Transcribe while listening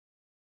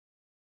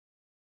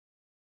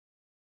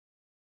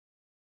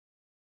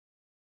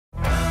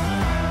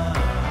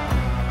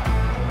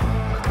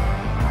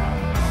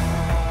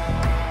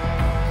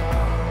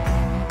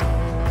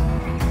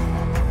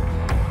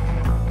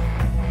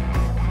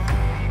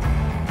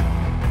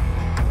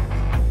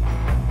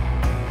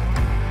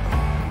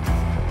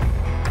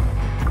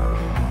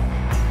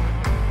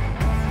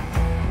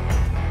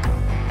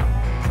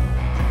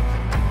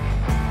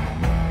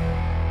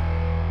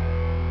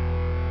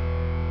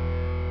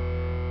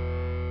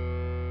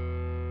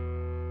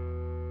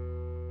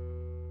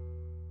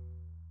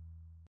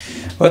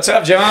What's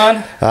up,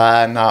 John?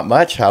 Not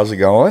much. How's it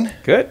going?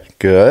 Good.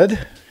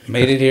 Good.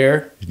 Made it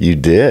here. You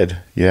did.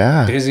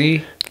 Yeah.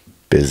 Busy.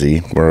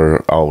 Busy. We're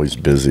always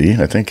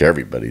busy. I think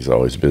everybody's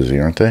always busy,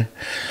 aren't they?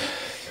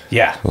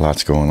 Yeah.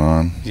 Lots going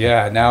on.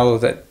 Yeah. Now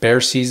that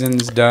bear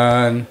season's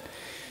done,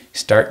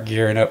 start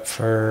gearing up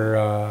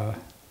for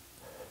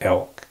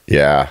elk.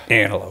 Yeah.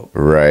 Antelope.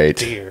 Right.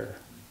 Deer.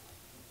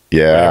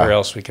 Yeah. Whatever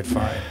else we could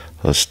find.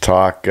 Let's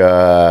talk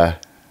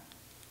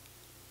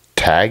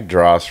tag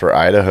draws for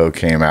Idaho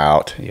came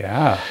out.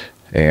 Yeah.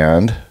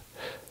 And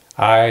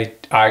I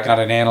got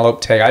an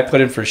antelope tag. I put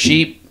in for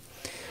sheep.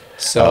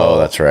 So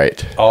that's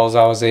right. All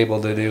I was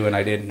able to do, and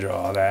I didn't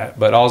draw that,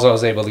 but all I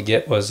was able to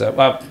get was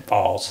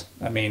balls.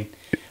 I mean,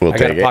 I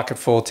got a pocket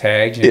full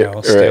tag,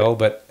 still,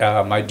 but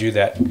I do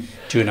that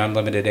to an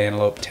unlimited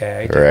antelope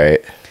tag. Right.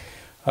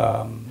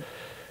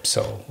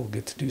 So we'll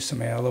get to do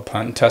some antelope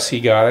hunting. Tussey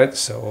got it,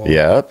 so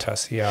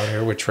Tussey out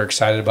here, which we're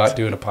excited about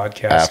doing a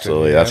podcast.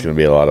 Absolutely, that's going to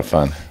be a lot of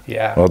fun.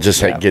 Yeah. Well, just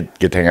get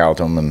to hang out with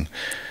them and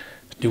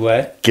do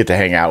what? Get to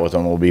hang out with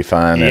them will be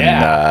fun.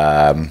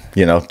 Yeah.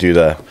 And do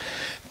the.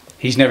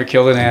 He's never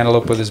killed an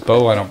antelope with his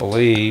bow, I don't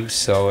believe.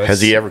 So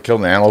has he ever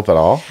killed an antelope at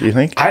all? Do you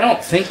think? I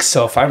don't think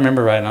so. If I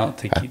remember right, I don't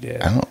think he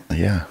did.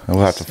 Yeah, we'll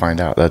have to find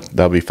out.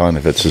 That'll be fun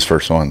if it's his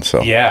first one.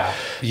 So yeah.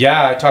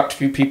 I talked to a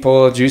few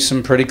people, drew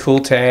some pretty cool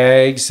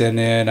tags, and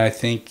then I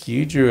think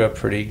you drew a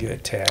pretty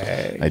good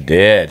tag. I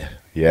did.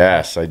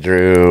 Yes, I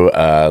drew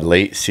a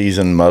late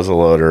season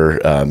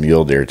muzzleloader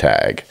mule deer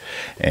tag,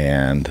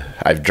 and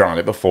I've drawn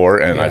it before,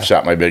 and I've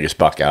shot my biggest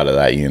buck out of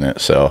that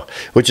unit. So,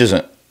 which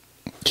isn't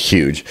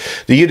huge.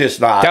 The unit's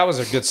not. That was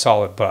a good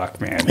solid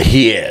buck, man.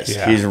 He is.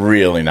 Yeah. He's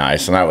really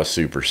nice, and I was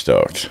super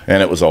stoked.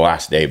 And it was a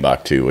last day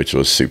buck too, which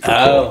was super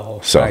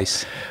cool. So,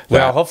 nice.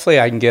 Well, hopefully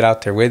I can get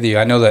out there with you.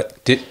 I know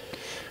that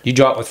you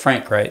draw it with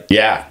Frank, right?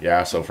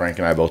 Yeah. So Frank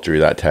and I both drew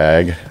that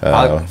tag.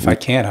 If I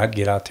can, I'd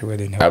get out there with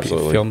you and help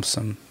absolutely you film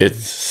some.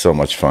 It's so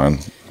much fun.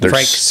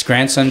 Frank's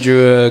grandson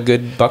drew a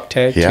good buck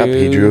tag too.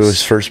 He drew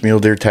his first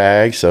mule deer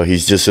tag, so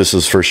this is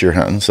his first year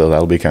hunting, so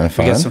that'll be kind of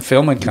fun. We got some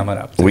filming coming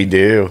up. We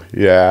do,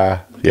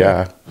 yeah.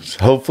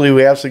 Hopefully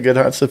we have some good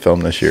hunts to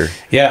film this year.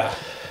 Yeah.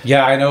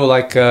 I know,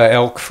 like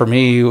elk for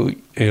me,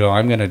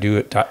 I'm going to do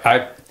it.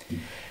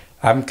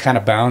 I'm kind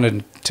of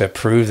bound to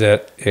prove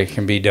that it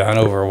can be done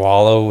over a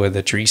wallow with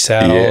a tree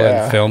saddle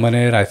and filming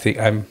it. I think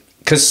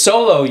because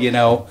solo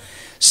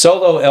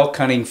elk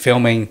hunting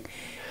filming,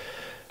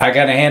 I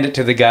got to hand it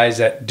to the guys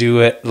that do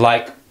it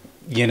like,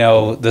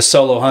 the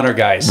solo hunter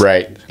guys.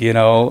 Right.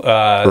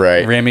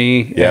 Right.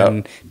 Remy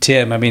and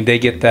Tim. I mean, they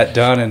get that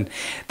done. And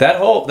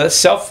that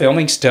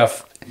self-filming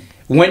stuff,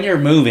 when you're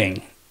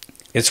moving,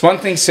 it's one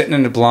thing sitting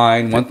in the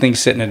blind, one thing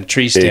sitting in a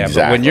tree stand.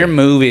 Exactly. But when you're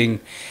moving,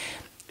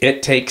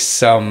 it takes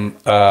some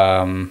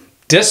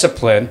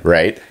discipline.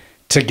 Right.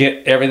 To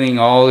get everything,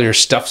 all your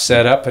stuff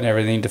set up and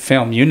everything to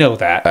film. You know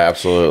that.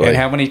 Absolutely. And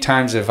how many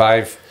times have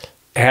I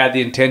had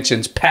the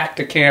intentions, packed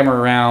the camera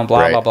around,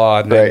 blah, blah,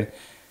 and then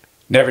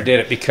never did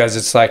it because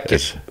it's like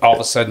all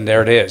of a sudden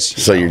there it is.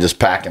 So you're just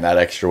packing that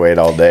extra weight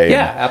all day.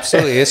 Yeah,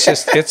 absolutely.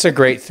 It's a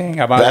great thing.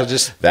 I might as well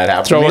just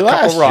happened throw to me a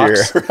couple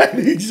rocks. Year. Right,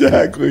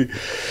 exactly.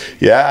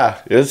 Yeah,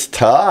 it's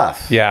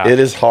tough. Yeah. It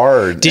is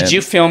hard. Did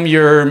you film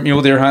your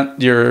mule deer hunt,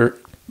 your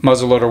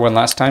muzzleloader one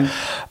last time?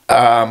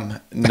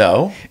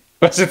 No.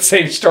 Was it the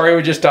same story we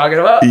were just talking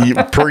about?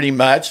 Pretty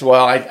much.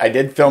 Well, I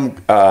did film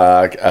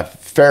a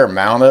fair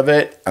amount of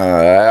it.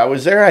 I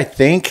was there, I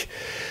think,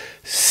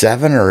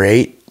 7 or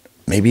 8,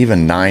 maybe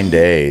even 9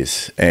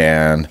 days.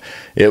 And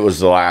it was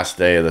the last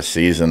day of the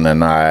season,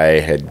 and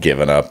I had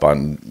given up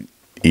on,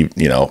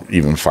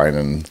 even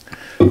finding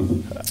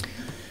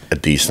a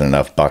decent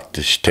enough buck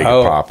to take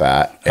a pop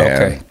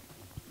at.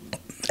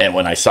 And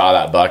when I saw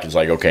that buck, it's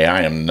like, okay,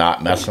 I am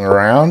not messing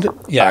around.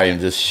 Yeah. I am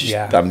just,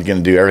 I'm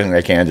going to do everything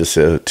I can just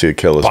to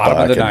kill this buck.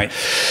 Bottom of the night.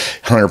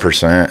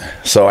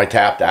 100%. So I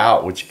tapped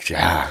out, which,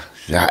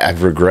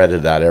 I've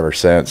regretted that ever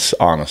since,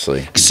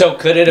 honestly. So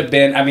could it have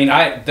been,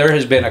 there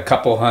has been a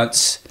couple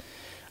hunts.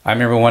 I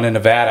remember one in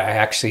Nevada, I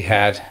actually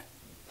had,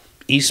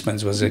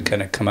 Eastman's was going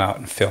to come out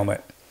and film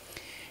it.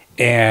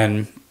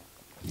 And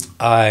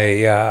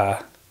I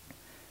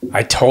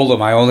told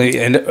him I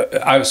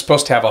was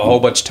supposed to have a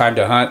whole bunch of time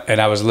to hunt, and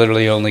I was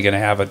literally only going to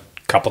have a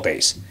couple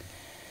days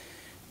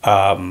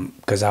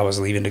because I was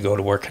leaving to go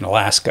to work in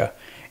Alaska.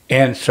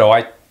 And so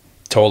I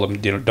told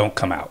him, don't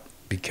come out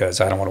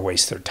because I don't want to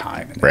waste their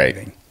time and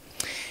everything.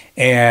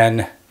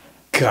 And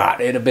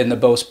God, it'd have been the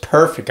most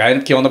perfect. I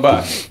ended up killing the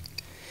buck.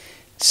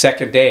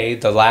 Second day,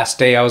 the last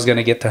day I was going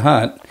to get to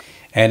hunt,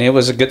 and it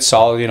was a good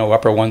solid,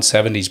 upper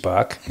 170s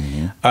buck.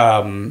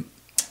 Mm-hmm.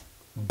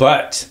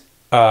 But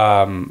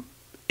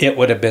it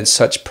would have been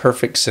such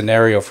perfect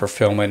scenario for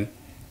filming.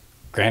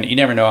 Granted, you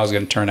never know how it was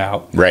going to turn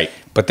out. Right.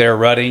 But they're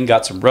rutting,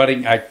 got some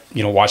rutting. I,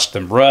 watched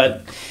them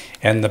rut.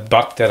 And the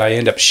buck that I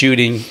end up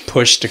shooting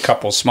pushed a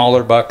couple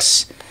smaller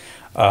bucks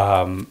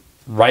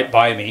right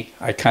by me.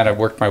 I kind of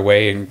worked my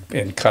way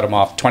and cut them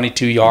off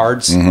 22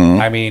 yards.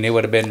 Mm-hmm. It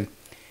would have been,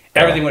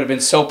 everything would have been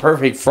so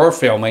perfect for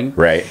filming.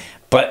 Right.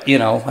 But you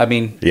know, I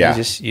mean, Yeah.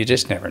 you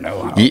just never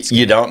know. How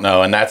You don't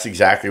know, and that's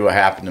exactly what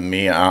happened to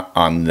me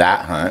on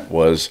that hunt.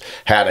 Was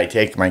had I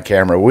taken my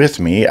camera with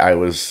me, I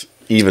was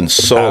even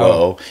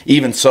solo.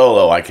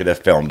 I could have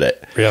filmed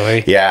it.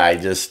 Really? Yeah, I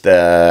just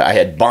I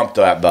had bumped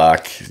that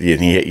buck,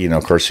 and he, you know,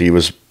 of course, he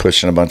was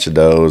pushing a bunch of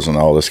does and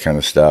all this kind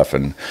of stuff,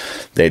 and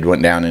they'd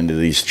went down into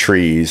these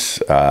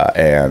trees,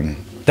 and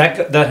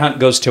that hunt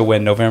goes till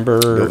when? November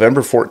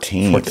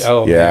 14th.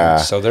 Oh, yeah. Man.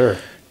 So they're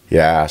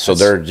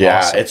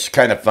awesome. It's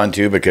kind of fun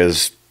too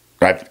because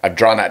I've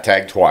drawn that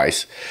tag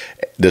twice.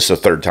 This is the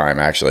third time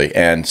actually,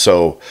 and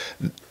so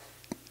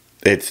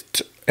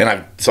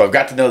I've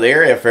got to know the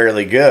area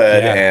fairly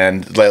good,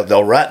 and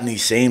they'll rut in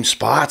these same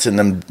spots, and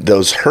then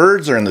those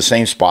herds are in the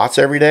same spots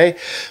every day.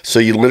 So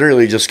you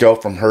literally just go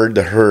from herd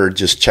to herd,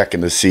 just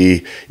checking to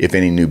see if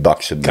any new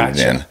bucks had moved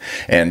in,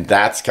 and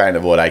that's kind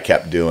of what I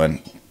kept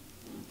doing.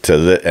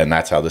 And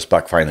that's how this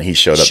buck finally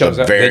showed up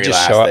the very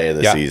last day of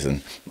the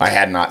season. I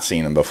had not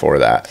seen him before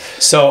that.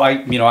 So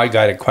I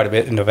guided quite a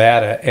bit in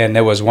Nevada, and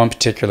there was one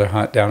particular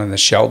hunt down in the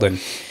Sheldon,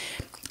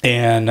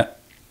 and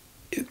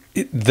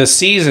the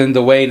season,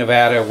 the way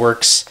Nevada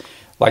works,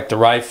 like the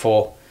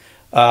rifle,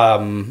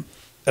 at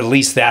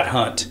least that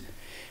hunt,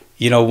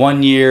 you know,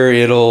 1 year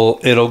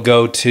it'll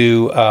go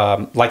to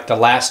like the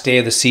last day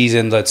of the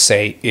season, let's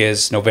say,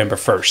 is November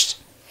 1st.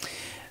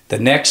 The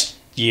next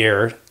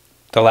year,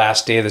 the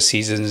last day of the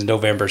season is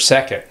November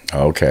 2nd.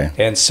 Okay.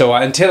 And so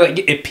until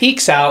it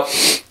peaks out,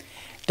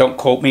 don't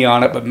quote me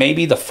on it, but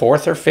maybe the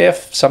 4th or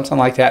 5th, something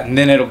like that, and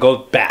then it'll go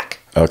back.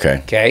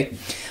 Okay. Okay.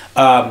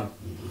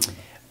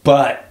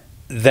 But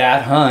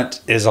that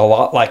hunt is a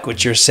lot like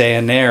what you're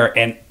saying there,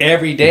 and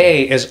every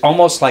day is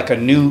almost like a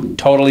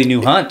totally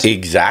new hunt.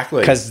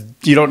 Exactly. Because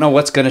you don't know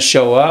what's going to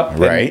show up.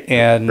 Right.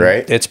 And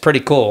it's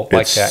pretty cool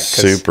like that.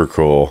 Super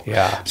cool.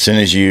 Yeah. As soon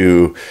as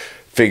you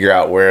figure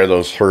out where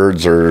those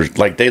herds are,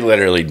 like they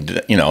literally,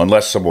 you know,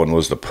 unless someone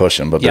was to push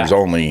them, but there's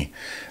only,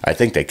 I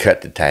think they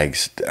cut the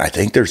tags. I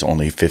think there's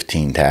only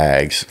 15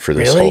 tags for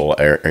this whole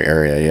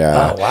area.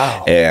 Yeah. Oh,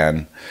 wow.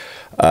 And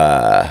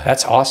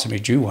that's awesome. You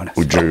drew one.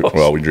 We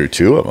drew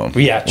two of them.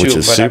 Yeah, which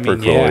is super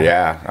cool.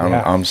 Yeah.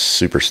 I'm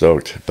super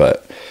stoked.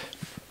 But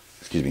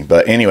excuse me.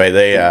 But anyway,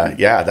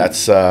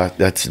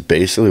 that's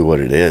basically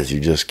what it is. You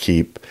just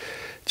keep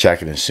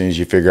checking as soon as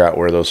you figure out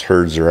where those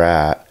herds are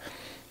at.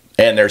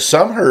 And there's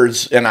some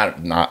herds, and I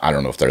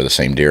don't know if they're the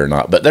same deer or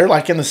not, but they're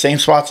like in the same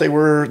spots they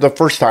were the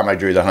first time I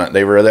drew the hunt.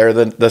 They were there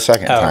the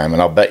second time,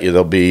 and I'll bet you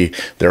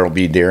there will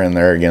be deer in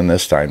there again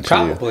this time too.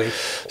 Probably.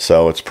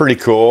 So it's pretty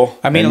cool.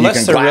 I mean, and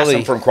unless you can glass really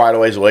them from quite a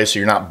ways away, so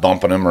you're not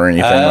bumping them or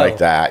anything like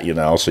that. You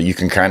know, so you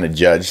can kind of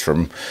judge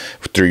through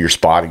your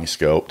spotting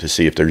scope to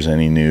see if there's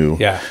any new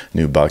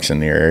bucks in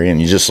the area, and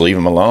you just leave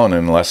them alone.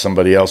 And unless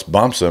somebody else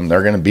bumps them,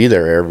 they're going to be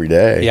there every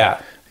day.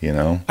 Yeah. You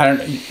know,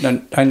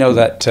 I know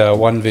that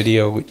one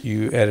video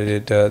you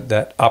edited,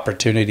 that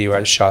opportunity where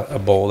I shot a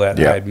bull that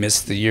I had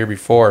missed the year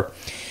before,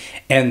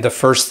 and the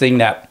first thing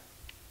that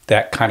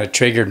kind of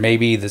triggered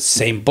maybe the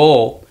same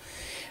bull,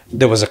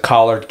 there was a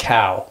collared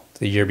cow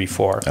the year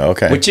before.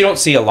 Okay, which you don't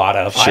see a lot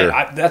of. Sure.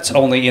 That's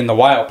only in the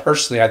wild.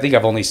 Personally, I think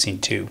I've only seen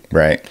 2.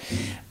 Right.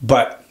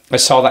 But I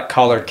saw that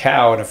collared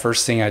cow, and the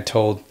first thing I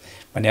told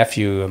my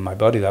nephew and my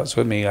buddy that was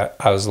with me,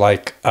 I was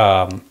like,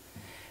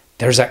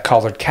 there's that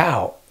collared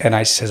cow. And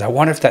I says, I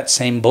wonder if that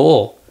same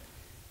bull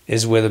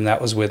is with him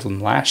that was with him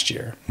last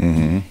year.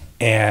 Mm-hmm.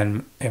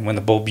 And when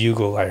the bull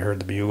bugled, I heard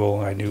the bugle,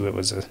 and I knew it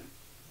was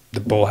the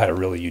bull had a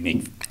really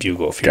unique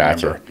bugle, if you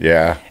remember.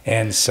 Yeah.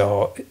 And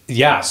so,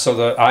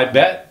 I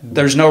bet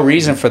there's no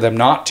reason for them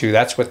not to.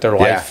 That's what their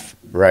life.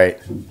 Right.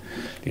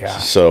 Yeah.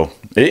 So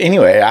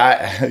anyway,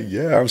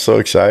 I'm so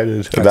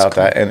excited about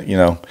that. And, you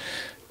know,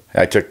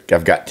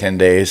 I've got 10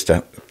 days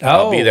to,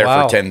 I'll be there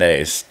for 10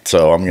 days.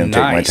 So I'm going to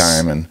take my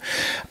time. And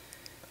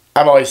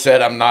I've always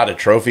said I'm not a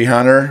trophy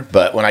hunter,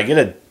 but when I get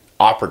an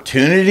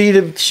opportunity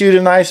to shoot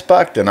a nice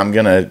buck, then I'm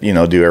going to, you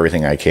know, do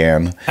everything I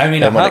can. I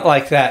mean, a hunt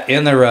like that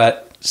in the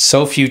rut,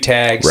 so few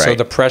tags, so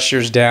the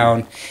pressure's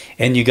down,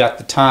 and you got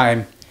the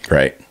time.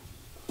 Right.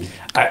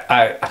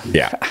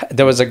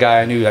 There was a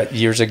guy I knew that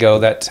years ago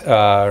that,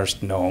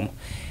 know him.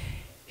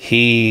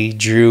 He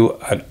drew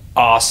an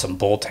awesome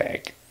bull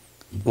tag,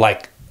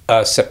 like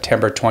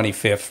September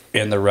 25th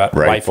in the rut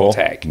rifle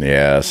tag.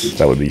 Yes,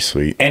 that would be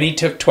sweet. And he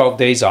took 12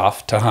 days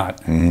off to hunt.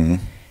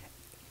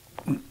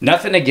 Mm-hmm.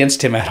 Nothing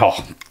against him at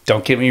all.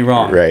 Don't get me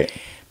wrong. Right.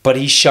 But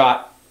he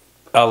shot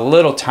a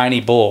little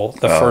tiny bull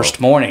the first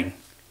morning.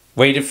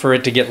 Waited for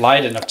it to get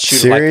light enough to shoot.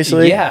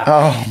 Seriously? Yeah.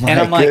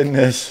 Oh my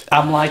goodness.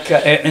 I'm like,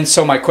 and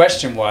so my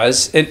question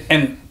was,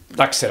 and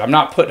like I said, I'm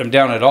not putting him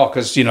down at all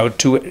because, you know,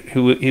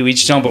 who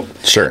each his own, but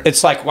sure.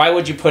 It's like, why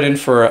would you put in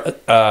for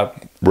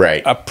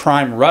a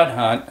prime rut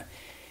hunt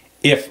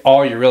if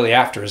all you're really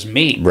after is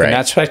meat? Right. And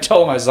that's what I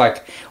told him. I was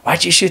like,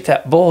 why'd you shoot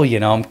that bull? You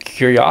know, I'm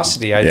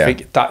curiosity. I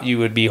thought you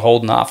would be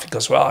holding off. He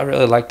goes, well, I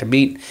really like the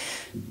meat.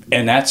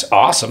 And that's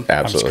awesome.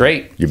 Absolutely. That's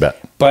great. You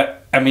bet.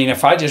 But, I mean,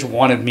 if I just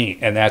wanted meat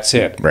and that's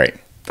it. Right.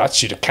 I'd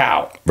shoot a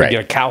cow. Right.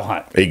 Get a cow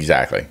hunt.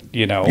 Exactly.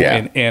 You know,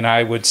 yeah. and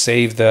I would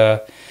save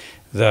the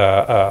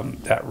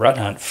that rut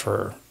hunt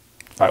for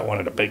if I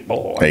wanted a big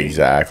bull.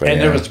 Exactly.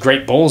 And there was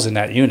great bulls in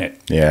that unit.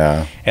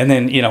 Yeah. And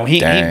then, you know,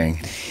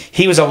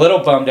 he was a little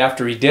bummed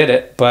after he did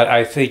it, but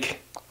I think,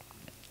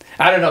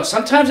 I don't know,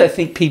 sometimes I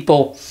think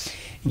people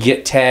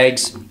get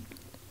tags,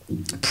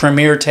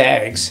 premier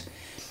tags,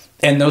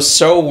 and they're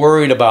so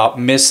worried about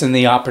missing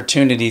the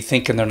opportunity,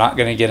 thinking they're not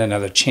going to get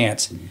another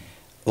chance.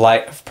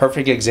 Like, a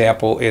perfect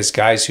example is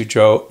guys who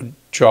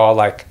draw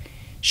like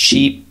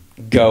sheep,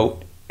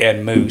 goat,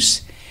 and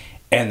moose,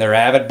 and they're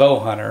avid bow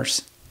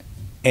hunters,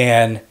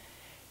 and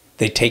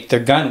they take their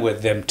gun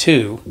with them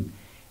too.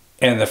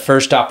 And the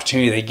first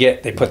opportunity they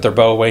get, they put their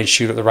bow away and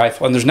shoot at the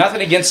rifle. And there's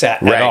nothing against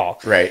that at all.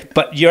 Right.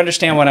 But you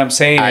understand what I'm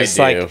saying? It's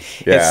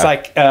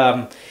like,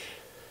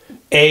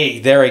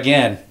 there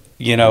again,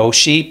 you know,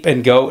 sheep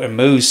and goat and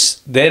moose,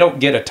 they don't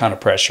get a ton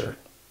of pressure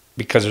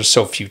because there's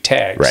so few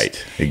tags.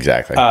 Right.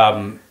 Exactly.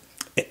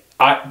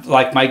 I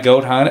like my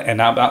goat hunt,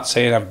 and I'm not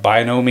saying I'm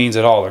by no means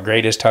at all the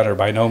greatest hunter,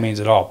 by no means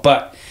at all.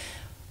 But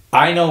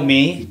I know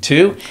me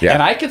too,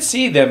 and I could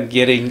see them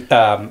getting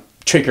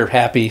trigger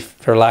happy,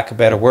 for lack of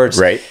better words.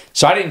 Right.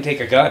 So I didn't take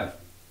a gun.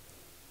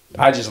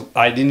 I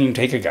didn't even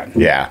take a gun.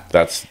 Yeah,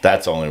 that's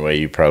the only way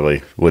you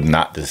probably would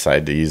not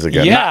decide to use a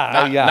gun.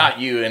 Not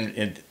you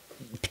in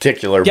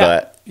particular,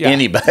 but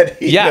anybody.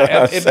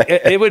 Yeah,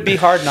 it would be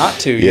hard not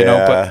to, you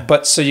know.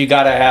 But so you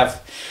got to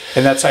have,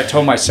 and that's I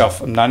told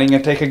myself I'm not even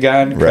gonna take a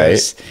gun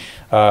because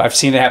I've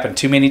seen it happen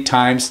too many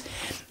times,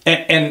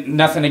 and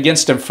nothing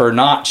against them for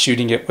not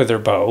shooting it with their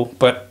bow,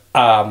 but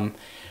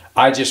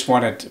I just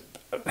wanted.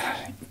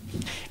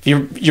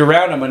 If you're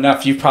around them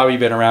enough, you've probably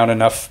been around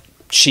enough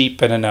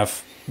sheep and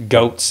enough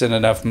goats and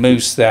enough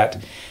moose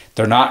that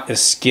they're not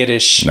as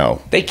skittish.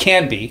 No. They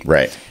can be.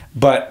 Right.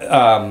 But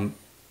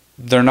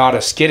they're not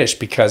as skittish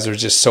because there's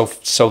just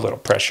so little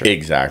pressure.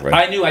 Exactly.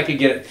 I knew I could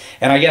get it.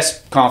 And I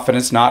guess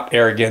confidence, not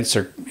arrogance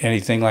or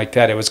anything like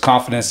that. It was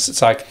confidence.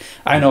 It's like,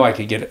 I know I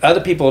could get it.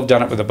 Other people have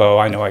done it with a bow.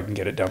 I know I can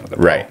get it done with a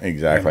bow. Right.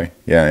 Exactly.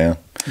 Yeah.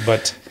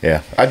 But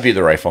yeah, I'd be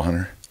the rifle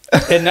hunter.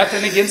 And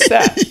nothing against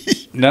that.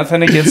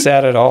 Nothing against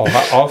that at all.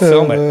 I'll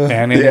film it,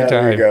 man, anytime.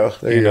 There you go.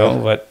 There you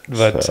go.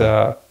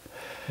 But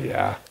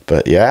yeah.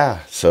 But yeah,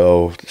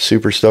 so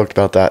super stoked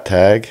about that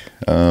tag.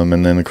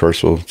 And then of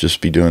course we'll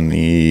just be doing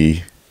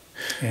the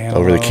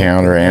over the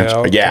counter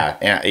antelope. Yeah,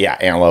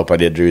 antelope. I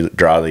did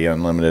draw the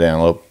unlimited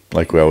antelope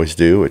like we always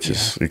do, which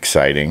is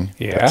exciting.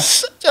 Yeah. It's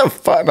such a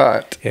fun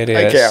hunt. It is.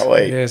 I can't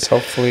wait. It is.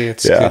 Hopefully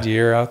it's a good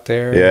year out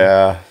there.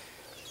 Yeah.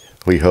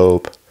 We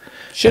hope.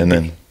 Should be.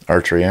 Then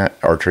archery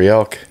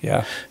elk.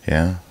 Yeah.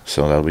 Yeah.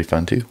 So that'll be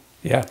fun too.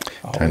 Yeah.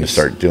 Trying to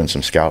start doing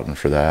some scouting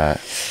for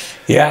that.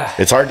 Yeah.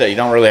 It's hard that you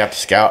don't really have to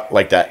scout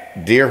like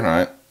that deer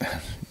hunt.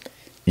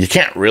 You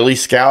can't really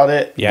scout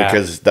it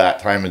because that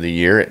time of the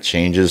year it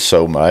changes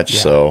so much.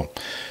 Yeah. So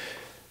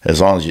as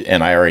long as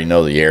and I already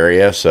know the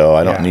area, so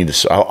I don't need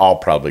to. I'll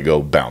probably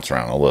go bounce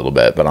around a little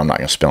bit, but I'm not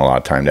going to spend a lot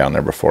of time down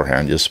there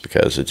beforehand just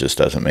because it just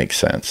doesn't make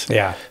sense.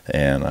 Yeah.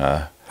 And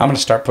I'm going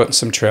to start putting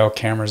some trail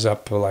cameras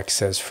up, like it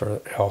says,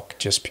 for elk,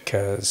 just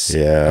because.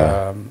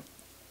 Yeah.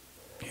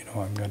 You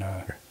know, I'm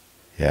gonna.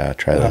 Yeah,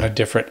 try that on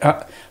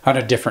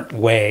a different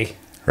way.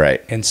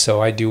 Right. And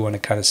so I do want to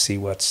kind of see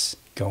what's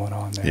going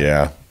on there.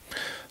 Yeah.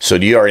 So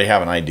do you already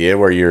have an idea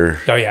where you're?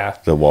 Oh yeah.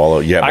 The wallow.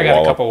 Yeah. I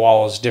got a couple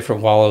wallows,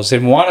 different wallows,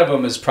 and one of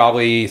them is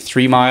probably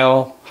 3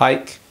 mile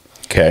hike.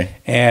 Okay.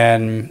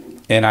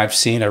 And I've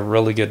seen a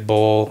really good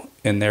bull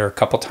in there a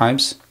couple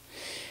times,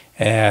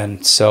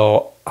 and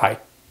so I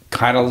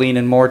kind of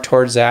leaning more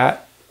towards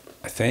that,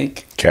 I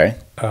think. Okay.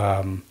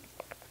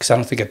 Because I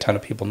don't think a ton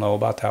of people know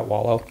about that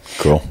wallow.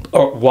 Cool.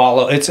 Or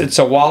wallow. It's a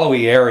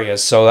wallowy area,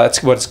 so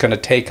that's what it's going to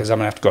take. Because I'm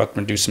going to have to go up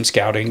and do some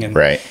scouting and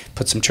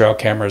put some trail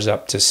cameras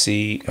up to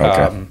see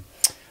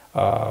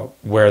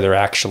where they're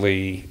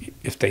actually,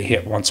 if they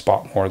hit one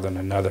spot more than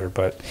another.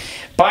 But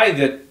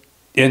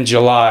in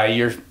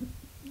July,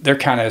 they're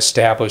kind of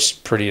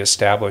pretty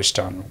established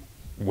on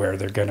where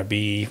they're going to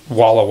be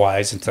wallow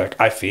wise. It's like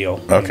I feel.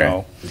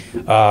 Okay.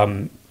 You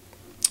know.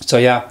 So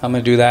yeah, I'm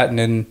going to do that, and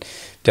then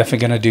definitely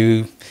going to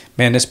do.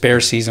 Man, this bear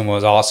season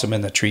was awesome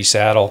in the tree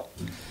saddle.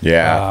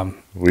 Yeah,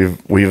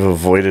 we've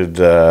avoided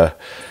the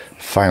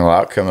final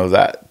outcome of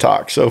that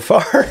talk so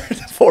far.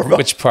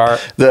 Which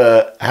part?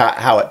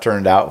 How it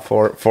turned out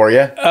for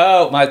you?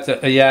 Oh, my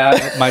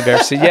bear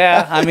season.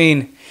 Yeah, I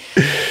mean,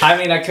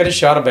 I could have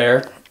shot a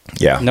bear.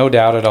 Yeah, no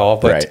doubt at all.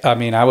 But I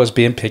mean, I was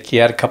being picky.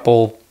 I had a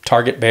couple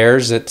target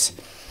bears that.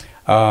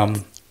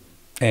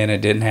 And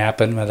it didn't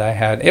happen, but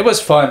it was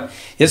fun.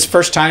 It's the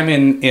first time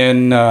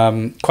in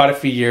quite a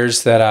few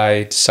years that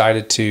I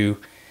decided to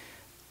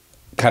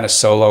kind of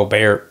solo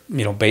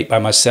bait by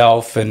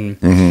myself,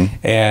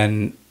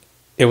 and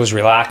it was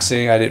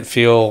relaxing. I didn't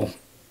feel,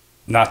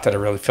 not that I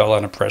really felt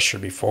under pressure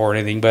before or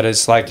anything, but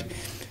it's like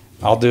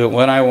I'll do it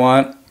when I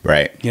want.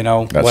 Right. You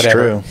know, that's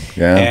whatever. True.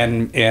 Yeah.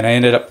 And I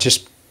ended up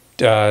just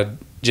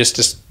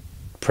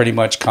pretty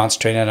much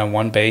concentrating on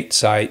one bait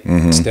site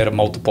instead of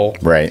multiple.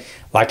 Right.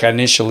 Like I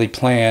initially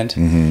planned.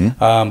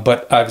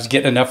 But I was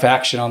getting enough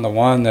action on the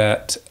one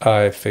that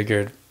I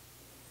figured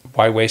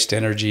why waste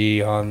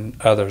energy on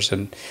others?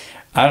 And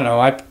I don't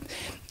know.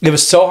 It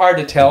was so hard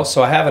to tell.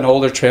 So I have an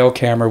older trail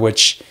camera,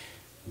 which,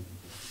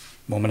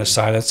 moment of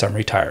silence, I'm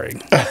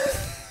retiring.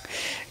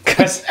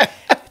 Because,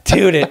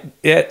 dude,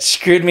 it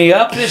screwed me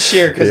up this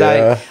year because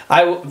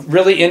I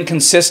really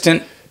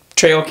inconsistent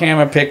trail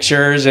camera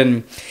pictures,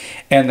 and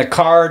the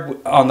card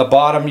on the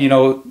bottom, you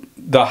know,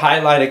 the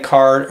highlighted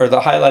card or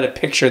the highlighted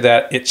picture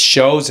that it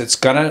shows it's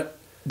gonna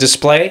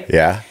display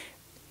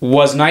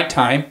was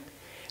nighttime,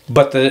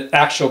 but the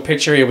actual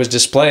picture it was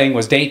displaying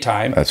was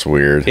daytime. That's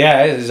weird.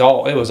 Yeah, it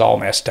was all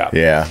messed up.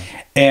 Yeah.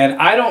 And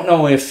I don't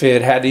know if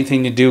it had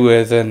anything to do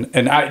with,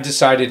 and I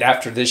decided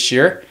after this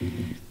year,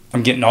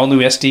 I'm getting all new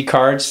SD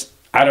cards.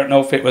 I don't know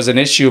if it was an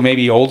issue,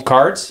 maybe old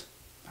cards.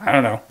 I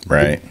don't know.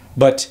 Right.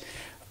 But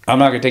I'm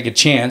not going to take a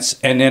chance.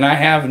 And then I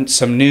have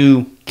some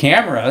new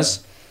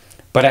cameras,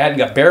 but I hadn't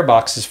got bear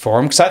boxes for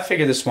them because I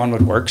figured this one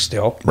would work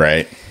still.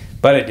 Right.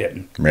 But it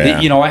didn't. Yeah.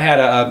 You know, I had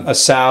a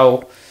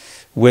sow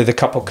with a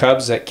couple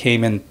cubs that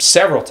came in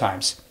several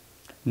times.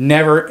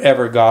 Never,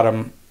 ever got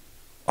them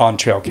on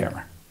trail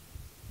camera.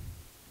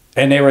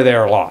 And they were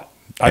there a lot.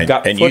 I've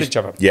got footage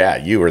of them. Yeah,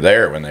 you were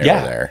there when they were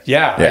there.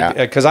 Yeah.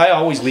 Because I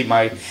always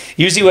leave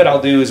usually what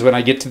I'll do is when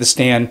I get to the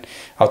stand,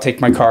 I'll take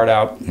my card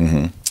out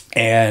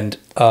and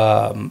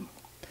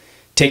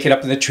take it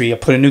up in the tree. I'll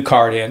put a new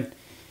card in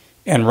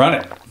and run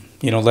it.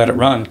 You know, let it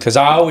run. Because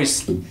I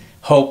always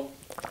hope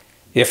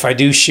if I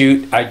do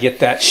shoot, I get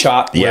that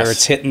shot where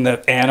it's hitting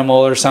the animal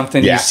or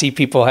something. You see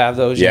people have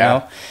those, you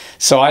know.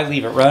 So I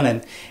leave it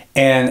running.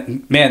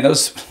 And, man,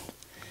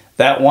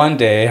 that one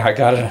day I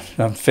got it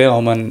on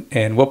film,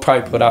 and we'll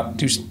probably put out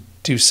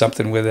do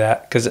something with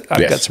that because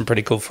I've got some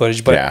pretty cool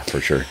footage. But yeah, for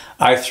sure.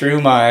 I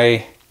threw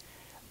my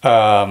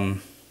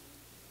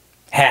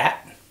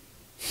hat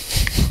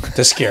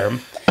to scare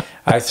him.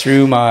 I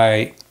threw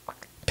my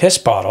piss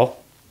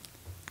bottle.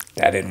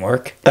 That didn't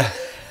work.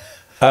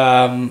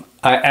 I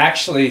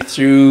actually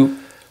threw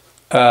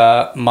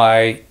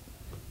my,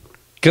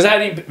 because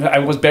I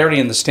was barely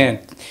in the stand.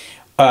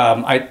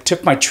 I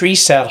took my tree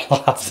saddle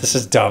off. This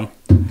is dumb.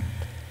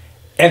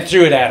 And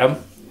threw it at him,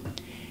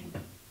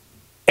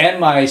 and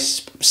my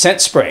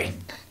scent spray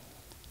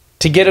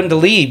to get him to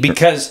leave,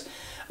 because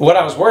what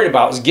I was worried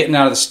about was getting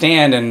out of the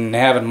stand and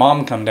having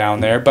Mom come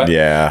down there. But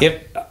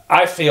if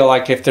I feel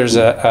like if there's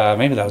a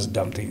maybe that was a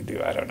dumb thing to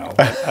do, I don't know.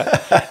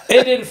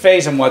 It didn't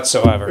faze him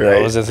whatsoever. Right.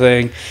 That was the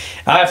thing.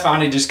 I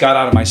finally just got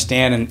out of my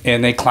stand,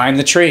 and they climbed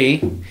the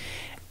tree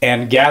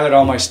and gathered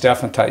all my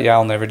stuff and thought, yeah,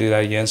 I'll never do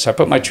that again. So I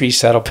put my tree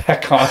saddle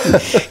back on,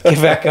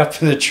 get back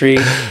up in the tree,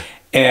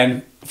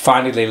 and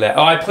finally they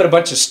I put a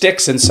bunch of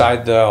sticks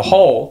inside the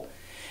hole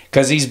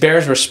because these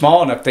bears were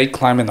small enough they'd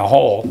climb in the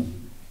hole.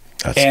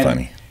 That's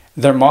funny.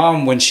 Their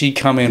mom, when she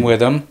come in with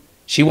them,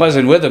 she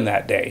wasn't with them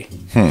that day.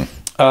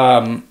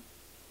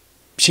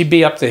 She'd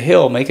be up the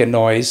hill making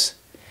noise,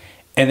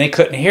 and they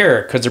couldn't hear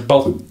her because they're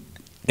both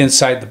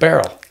inside the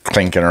barrel.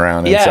 Clinking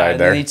around inside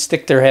there. Yeah, they'd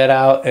stick their head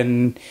out,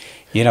 and,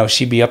 you know,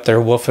 she'd be up there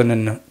woofing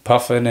and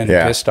puffing and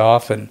pissed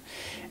off.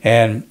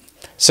 And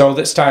so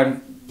this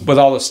time, with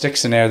all the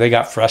sticks in there, they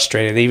got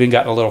frustrated. They even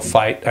got in a little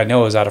fight. I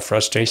know it was out of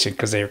frustration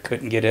because they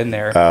couldn't get in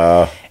there.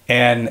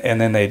 And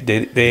then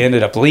they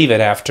ended up leaving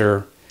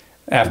after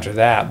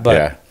that.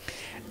 But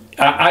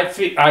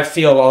I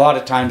feel a lot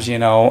of times, you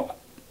know,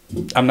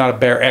 I'm not a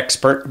bear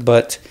expert,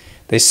 but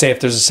they say if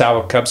there's a sow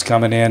of cubs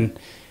coming in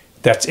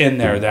that's in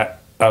there,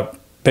 that a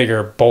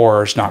bigger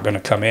boar is not going to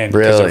come in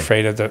because they're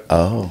afraid of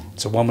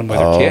it's a woman with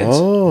her kids.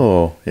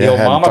 The old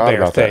mama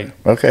bear thing.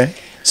 That. Okay.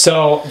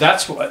 So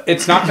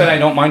it's not that I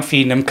don't mind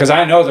feeding them, because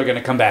I know they're going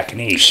to come back and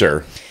eat.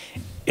 Sure.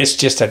 It's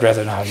just I'd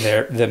rather not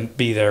them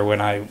be there when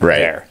I'm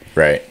there.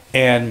 Right.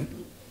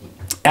 And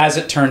as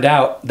it turned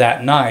out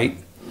that night,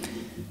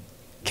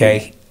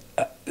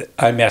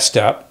 I messed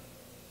up,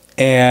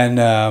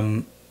 and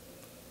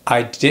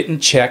I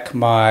didn't check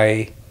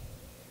my.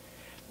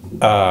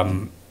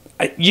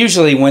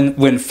 Usually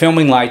when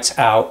filming lights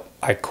out,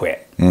 I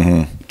quit.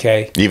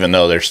 Okay. Even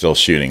though they're still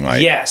shooting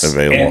lights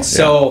available. And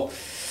so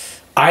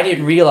I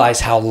didn't realize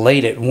how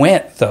late it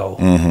went,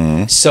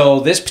 though. So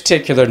this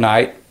particular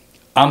night,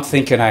 I'm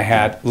thinking I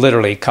had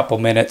literally a couple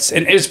minutes,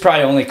 and it was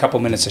probably only a couple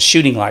minutes of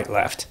shooting light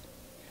left.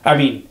 I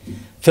mean,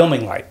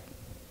 filming light.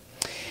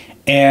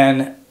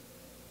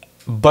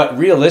 But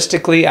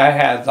realistically, I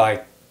had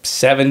like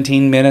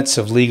 17 minutes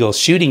of legal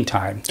shooting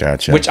time.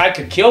 Gotcha. Which I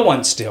could kill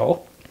one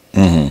still,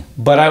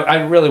 but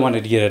I really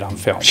wanted to get it on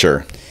film.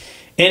 Sure.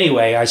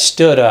 Anyway, I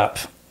stood up,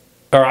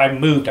 or I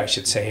moved, I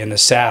should say, in the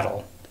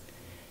saddle.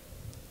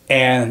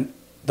 And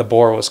the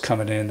boar was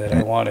coming in that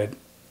I wanted.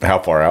 How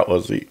far out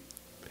was he?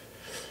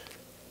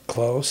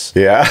 Close.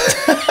 Yeah.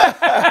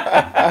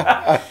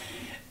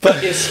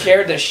 But it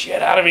scared the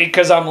shit out of me,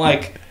 because I'm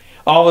like,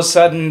 all of a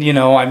sudden, you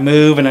know, I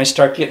move and I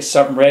start getting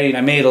something ready, and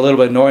I made a little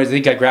bit of noise. I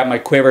think I grabbed my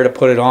quiver to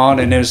put it on,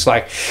 and it was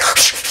like,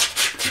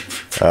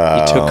 he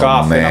took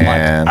off, man. And I'm like,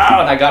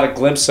 and I got a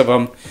glimpse of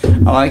him.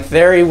 I'm like,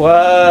 there he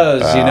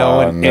was, you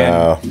know. And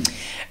I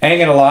ain't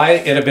gonna lie,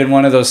 it'd have been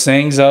one of those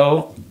things,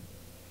 though.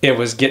 it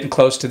was getting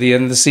close to the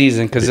end of the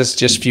season because this is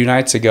just a few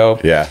nights ago.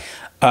 Yeah.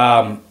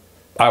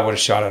 I would have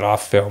shot it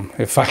off film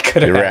if I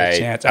could have had a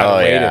chance. I would have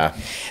waited. Yeah.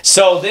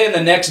 So then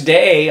the next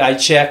day I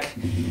check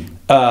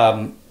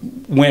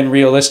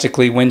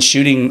when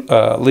shooting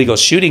legal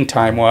shooting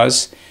time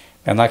was.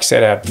 And like I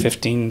said, I had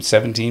 15,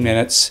 17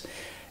 minutes.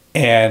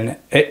 And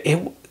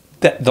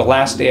the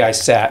last day I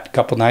sat a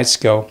couple nights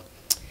ago,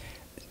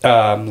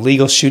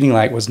 legal shooting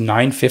light was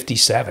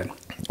 9:57.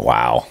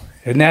 Wow.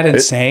 Isn't that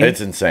insane?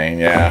 It's insane,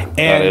 yeah.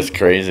 That is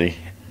crazy.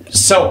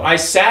 So I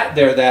sat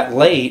there that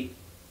late,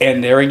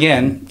 and there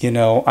again, you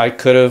know, I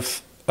could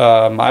have,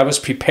 I was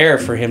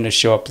prepared for him to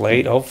show up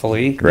late,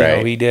 hopefully. Right. You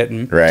know, he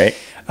didn't. Right.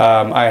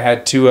 I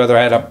had I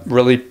had a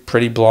really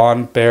pretty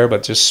blonde bear,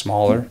 but just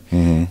smaller.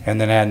 Mm-hmm.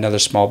 And then I had another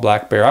small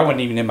black bear. I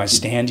wasn't even in my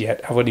stand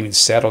yet. I wasn't even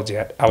settled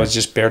yet. I was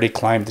just barely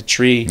climbed the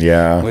tree.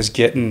 Yeah. Was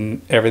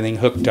getting everything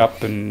hooked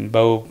up and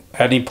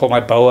hadn't even pulled my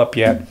bow up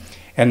yet.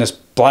 And this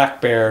black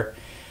bear,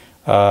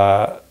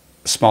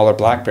 smaller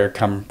black bear,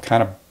 come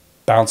kind of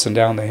bouncing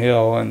down the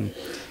hill,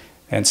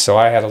 and so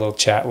I had a little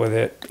chat with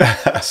it.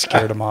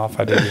 Scared him off.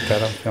 I did get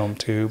that on film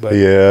too. But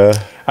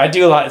yeah, I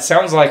do a lot. It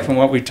sounds like from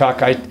what we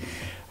talk,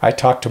 I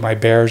talk to my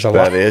bears a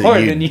lot more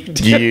than you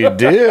do. You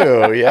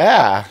do,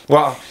 yeah.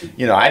 Well,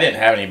 you know, I didn't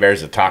have any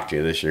bears to talk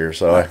to this year,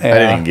 so I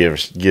didn't give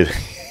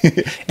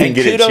and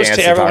kudos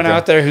to everyone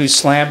out there who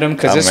slammed them,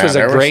 because this was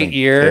a great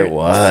year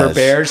for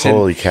bears.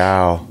 Holy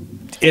cow.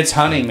 It's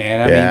hunting,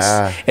 man.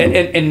 I mean,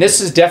 and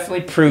this is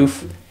definitely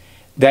proof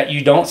that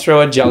you don't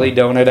throw a jelly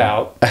donut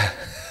out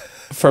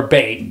for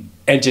bait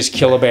and just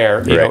kill a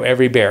bear, you know,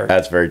 every bear.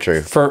 That's very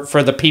true.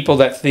 For the people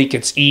that think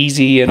it's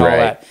easy and all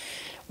that.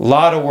 A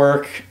lot of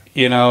work,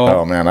 you know.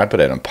 Oh, man, I put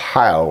in a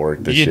pile of work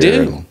this year. You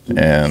do?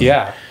 And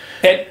yeah.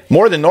 And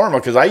more than normal,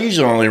 because I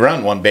usually only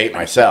run one bait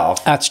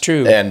myself. That's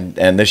true. And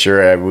this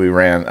year I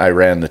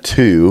ran the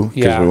two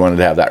because we wanted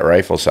to have that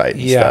rifle sight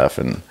and stuff.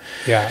 And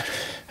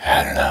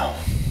I don't know.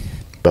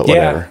 But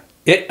whatever.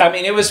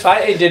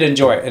 I did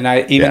enjoy it,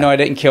 and even though I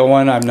didn't kill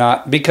one, I'm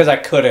not, because I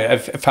could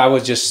have. If I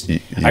was just,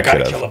 I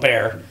gotta kill a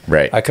bear.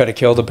 Right. I could have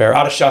killed a bear.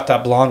 I'd have shot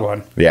that blonde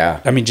one.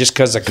 Yeah. I mean, just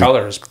because the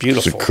color is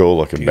beautiful. It's a cool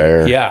looking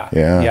bear.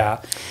 Yeah.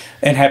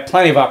 And had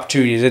plenty of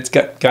opportunities. It's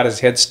got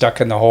his head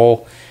stuck in the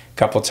hole a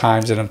couple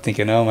times, and I'm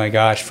thinking, oh my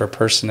gosh, for a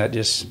person that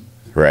just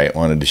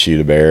wanted to shoot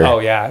a bear. Oh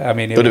yeah, I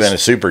mean, it would have been a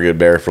super good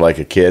bear for like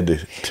a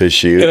kid to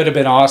shoot. It would have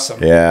been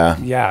awesome.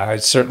 Yeah, I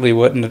certainly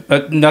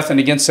wouldn't. Nothing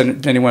against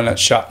anyone that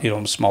shot,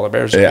 smaller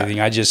bears or anything.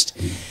 I just,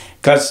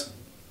 because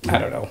I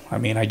don't know. I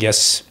mean, I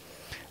guess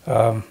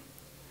I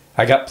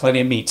got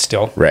plenty of meat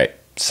still. Right.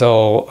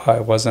 So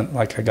I wasn't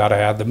like I gotta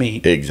have the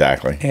meat.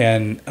 Exactly.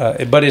 And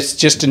but it's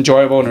just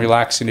enjoyable and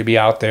relaxing to be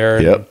out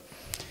there.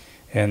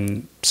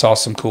 And saw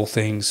some cool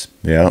things.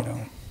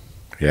 Yeah.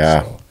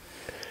 Yeah. So,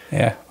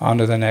 yeah, on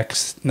to the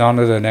next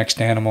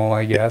animal,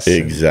 I guess.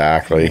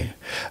 Exactly.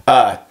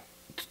 I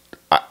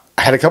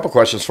had a couple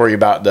questions for you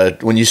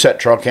about when you set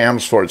trail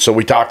cams for it. So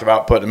we talked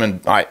about putting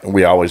them in.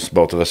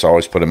 Both of us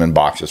always put them in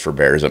boxes for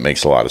bears. It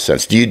makes a lot of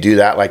sense. Do you do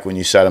that like when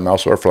you set them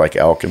elsewhere for like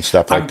elk and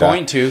stuff like that? I'm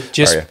going to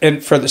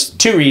and for the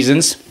two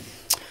reasons: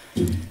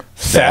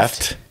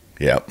 theft.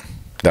 Yep,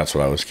 that's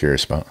what I was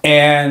curious about.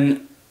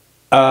 And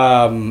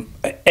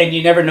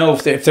you never know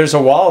if there's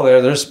a wall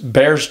there. There's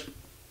bears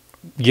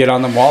get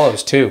on them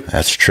wallows too.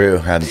 That's true.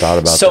 I hadn't thought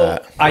about that.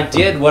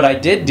 So what I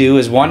did do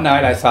is one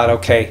night I thought,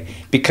 okay,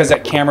 because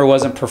that camera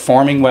wasn't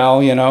performing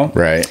well,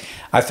 Right.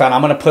 I thought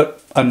I'm going to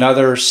put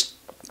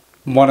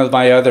one of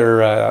my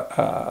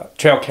other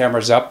trail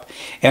cameras up,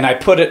 and I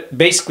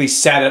basically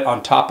sat it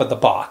on top of the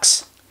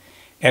box,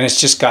 and it's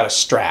just got a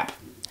strap.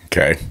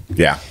 Okay.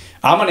 Yeah.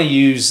 I'm going to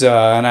use,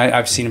 and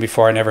I've seen it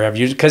before, I never have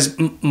used it, because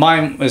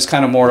mine is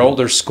kind of more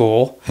older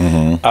school.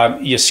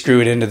 Mm-hmm. You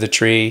screw it into the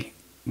tree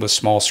with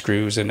small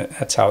screws, and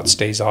that's how it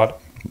stays on.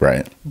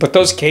 Right. But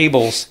those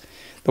cables,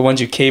 the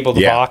ones you cable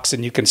the box,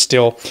 and you can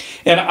still,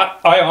 and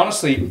I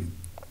honestly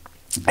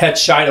had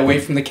shied away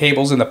from the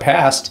cables in the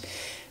past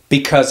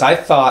because I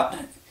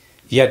thought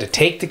you had to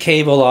take the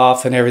cable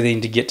off and everything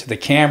to get to the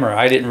camera.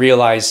 I didn't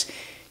realize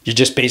you're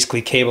just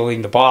basically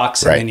cabling the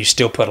box, and then you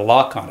still put a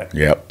lock on it.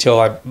 Yep. Till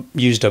I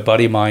used a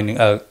buddy of mine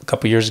a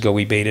couple years ago.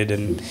 We baited,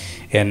 and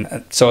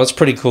so it's a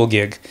pretty cool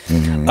gig.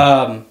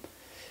 Mm-hmm.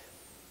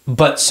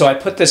 But so I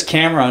put this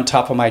camera on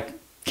top of my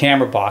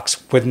camera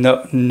box with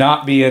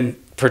not being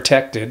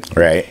protected.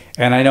 Right.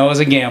 And I know it was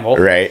a gamble.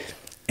 Right.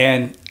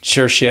 And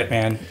sure shit,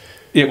 man,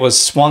 it was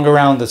swung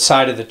around the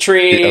side of the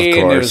tree,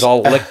 and it was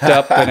all licked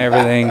up and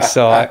everything.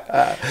 So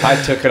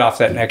I took it off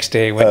that next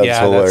day and went,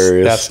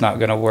 that's not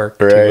going to work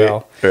too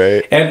well.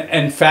 Right. And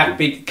in fact,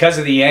 because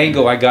of the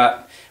angle, I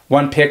got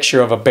one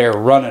picture of a bear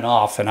running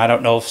off, and I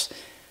don't know if...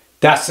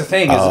 That's the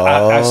thing, is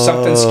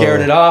something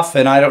scared it off,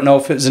 and I don't know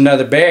if it was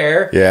another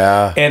bear.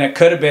 Yeah. And it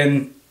could have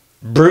been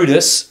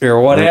Brutus or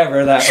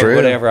whatever. Or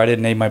whatever. I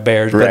didn't name my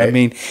bears, but I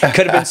mean, it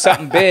could have been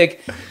something big,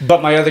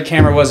 but my other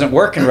camera wasn't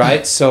working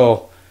right,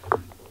 so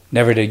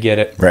never did get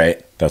it.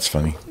 Right. That's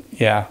funny.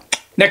 Yeah.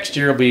 Next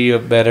year will be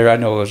better. I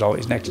know there's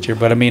always next year,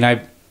 but I mean,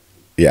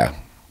 Yeah.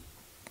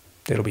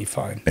 It'll be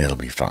fine. It'll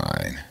be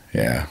fine.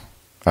 Yeah.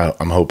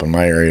 I'm hoping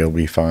my area will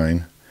be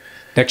fine.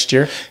 Next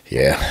year?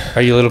 Yeah.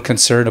 Are you a little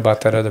concerned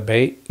about that other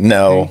bait?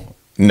 No.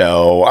 thing?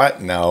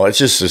 No. It's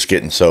just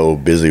getting so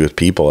busy with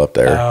people up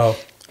there. Oh.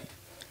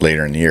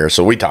 Later in the year.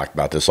 So we talked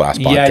about this last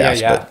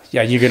podcast.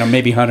 Yeah, you're going to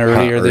maybe hunt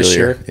earlier this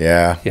year?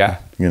 Yeah. Yeah.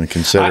 I'm going to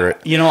consider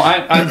it. You know,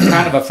 I'm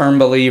kind of a firm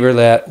believer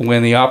that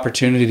when the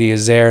opportunity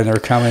is there and they're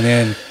coming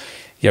in,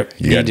 you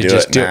need to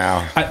just do it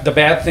now. The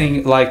bad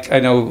thing, like I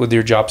know with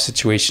your job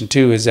situation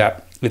too, is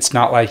that it's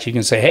not like you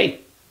can say, hey,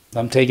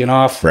 I'm taking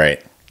off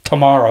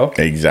tomorrow.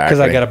 Exactly. Because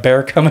I got a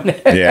bear coming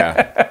in.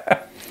 Yeah.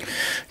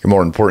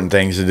 More important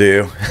things to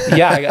do.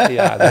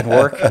 yeah, than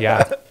work.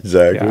 Yeah.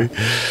 Exactly.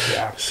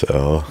 Yeah.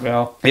 So.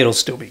 Well, it'll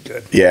still be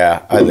good.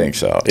 Yeah, I think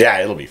so. Yeah,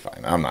 it'll be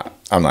fine.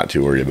 I'm not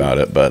too worried about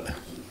it, but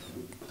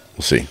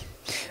we'll see.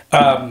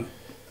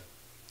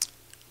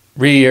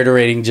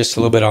 Reiterating just a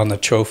little bit on the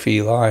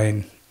trophy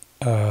line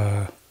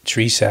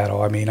tree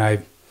saddle. I mean, I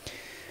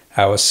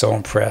was so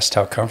impressed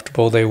how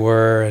comfortable they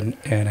were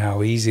and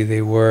how easy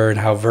they were and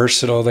how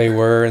versatile they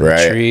were in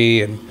the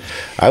tree. And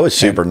I was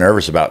super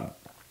nervous about.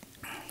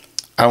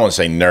 I don't want to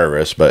say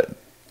nervous, but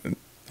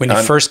when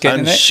you first get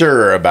in it,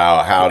 unsure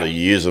about how to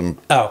use them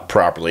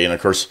properly. And of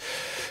course,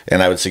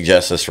 and I would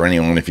suggest this for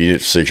anyone if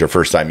it's your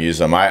first time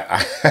using them.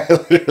 I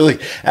literally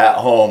at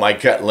home I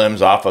cut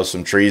limbs off of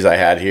some trees I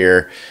had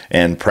here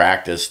and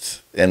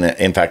practiced. And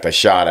in fact, I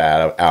shot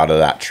out of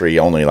that tree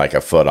only like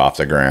a foot off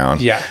the ground.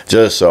 Yeah,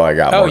 just so I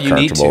got more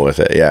comfortable with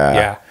it.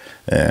 Yeah.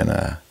 And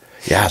I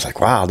was like,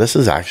 wow, this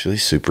is actually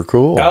super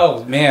cool.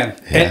 Oh man,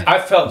 and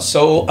I felt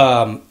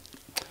so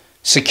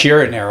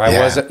secure in there. I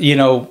wasn't,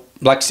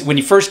 like when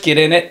you first get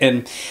in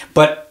it,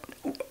 but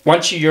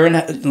once you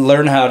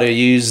learn how to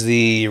use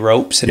the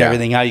ropes and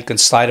everything, how you can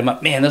slide them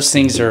up, man, those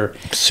things are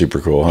super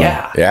cool.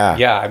 Huh?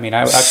 Yeah. I mean,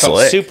 I felt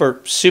super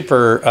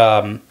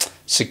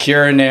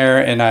secure in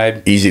there,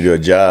 and easy to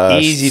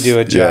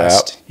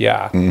adjust.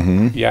 Yep.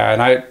 Yeah,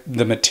 and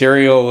the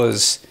material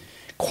was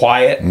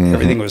quiet.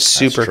 Everything was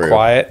super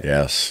quiet.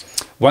 Yes.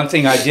 One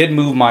thing, I did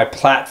move my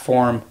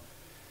platform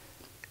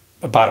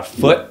about a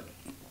foot.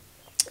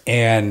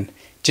 And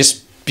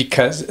just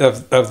because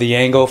of the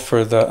angle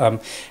for the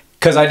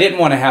because I didn't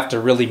want to have to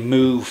really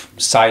move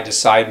side to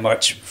side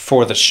much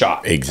for the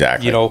shot.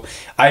 Exactly.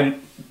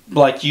 I'm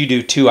like you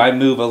do too. I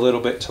move a little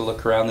bit to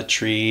look around the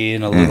tree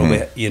and a little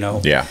bit,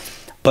 Yeah.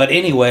 But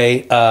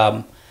anyway,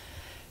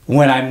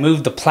 when I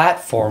moved the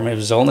platform, it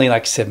was only,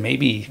 like I said,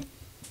 maybe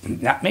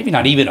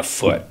not even a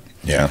foot.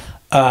 Yeah.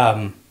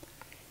 I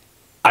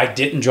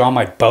didn't draw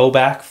my bow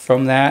back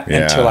from that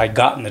until I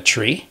got in the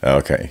tree.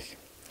 Okay.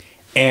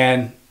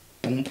 And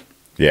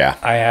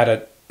I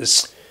had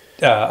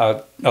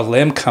a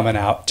limb coming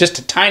out, just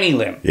a tiny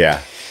limb.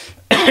 Yeah.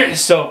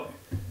 So,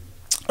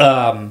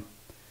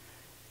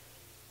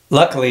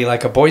 luckily,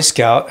 like a Boy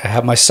Scout, I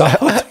have my saw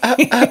out.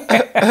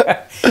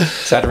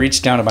 So I had to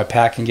reach down to my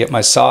pack and get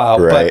my saw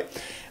out. Right.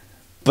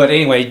 But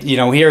anyway,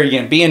 here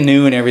again, being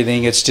new and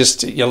everything, it's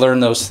just you learn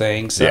those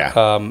things.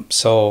 Yeah.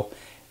 So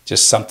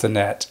just something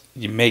that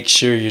you make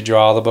sure you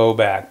draw the bow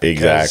back.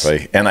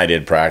 Exactly. And I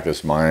did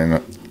practice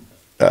mine.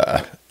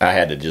 I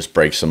had to just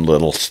break some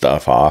little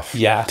stuff off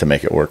to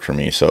make it work for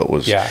me. So it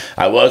was,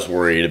 I was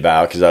worried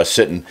about, because I was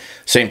sitting,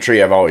 same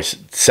tree I've always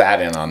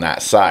sat in on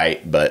that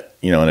site, but,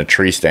 in a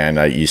tree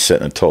stand, you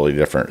sit in a totally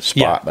different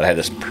spot. But I had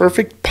this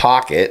perfect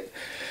pocket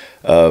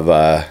of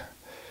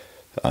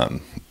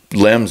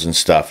limbs and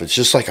stuff. It's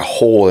just like a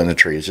hole in the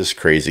tree. It's just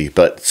crazy.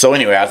 But so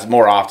anyway, I was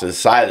more off to the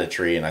side of the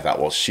tree, and I thought,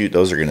 well, shoot,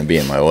 those are going to be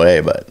in my way.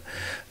 But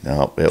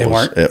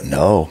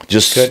no,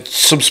 just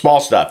some small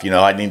stuff.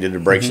 I needed to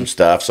break some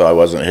stuff, so I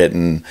wasn't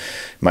hitting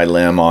my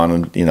limb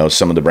on,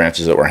 some of the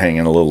branches that were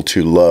hanging a little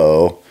too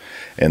low.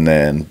 And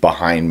then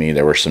behind me,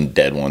 there were some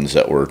dead ones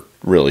that were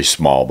really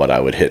small, but I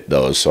would hit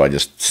those. So I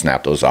just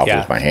snapped those off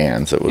with my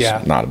hands. It was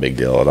not a big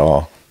deal at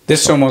all.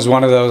 This one was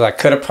one of those I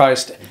could have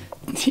priced.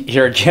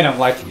 Here again, I'm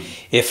like,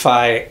 if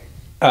I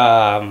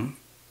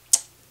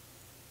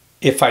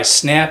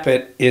snap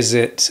it, is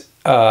it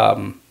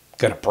gonna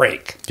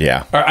break?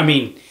 Yeah. Or I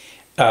mean,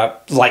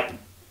 like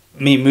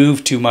me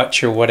move too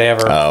much or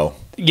whatever. Oh.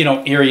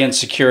 Area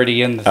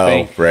insecurity in the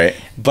thing. Oh, right.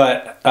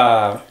 But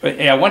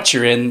once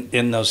you're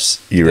in those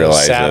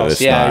realize saddles,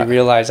 that it's not. I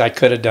realize I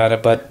could have done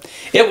it, but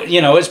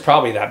it's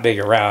probably that big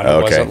around.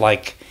 It wasn't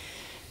like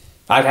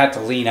I'd have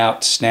to lean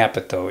out to snap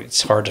it, though.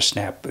 It's hard to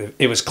snap.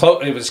 It was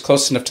close. It was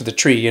close enough to the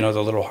tree,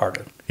 the little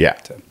harder. Yeah,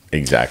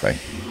 exactly.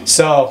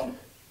 So,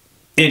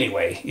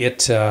 anyway,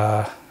 it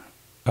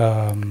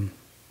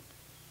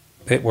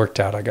worked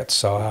out. I got the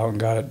saw out and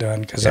got it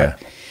done because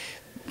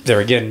there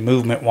again,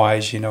 movement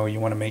wise, you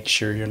want to make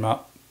sure you're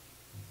not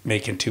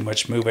making too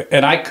much movement.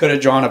 And I could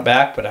have drawn it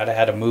back, but I'd have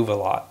had to move a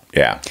lot.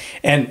 Yeah.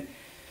 And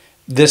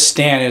this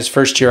stand is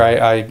first year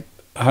I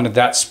hunted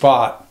that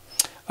spot.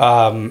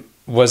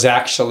 Was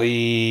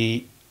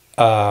actually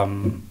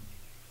 20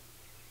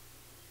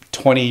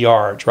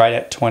 yards, right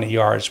at 20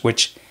 yards,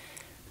 which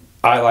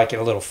I like it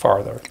a little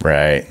farther.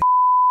 Right.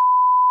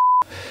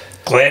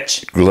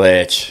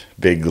 Glitch.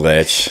 Big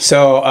glitch.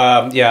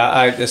 So,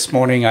 this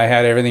morning I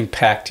had everything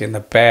packed in the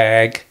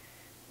bag.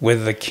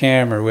 with the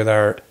camera, with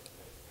our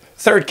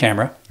third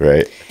camera.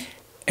 Right.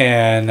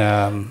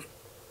 And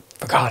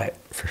forgot it.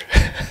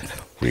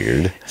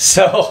 Weird.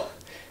 So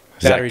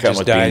Does battery that come just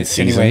with died being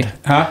seasoned? anyway.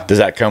 Huh? Does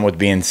that come with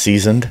being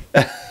seasoned?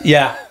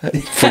 Yeah.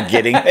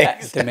 Forgetting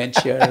things?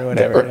 Dementia or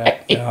whatever.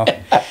 Right. No.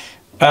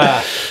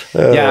 Oh,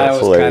 Yeah,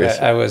 hilarious.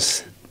 I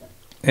was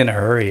in a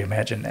hurry.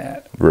 Imagine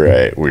that.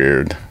 Right.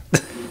 Weird.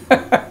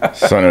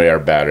 So anyway, our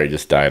battery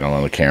just died on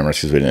one of the cameras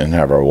because we didn't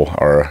have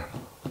our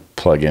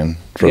plug-in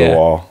for the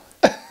wall.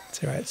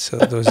 That's right. So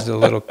those are the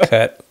little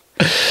cut.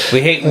 We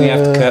hate when we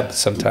have to cut, but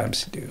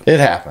sometimes you do. It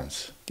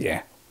happens.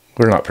 Yeah.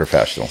 We're not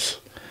professionals.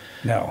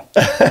 No.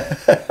 No,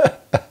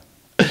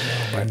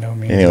 by no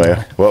means.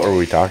 Anyway, what were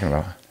we talking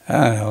about?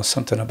 I don't know,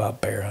 something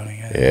about bear hunting.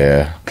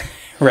 Yeah.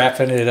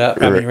 Wrapping it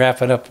up. I mean,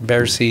 wrapping up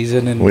bear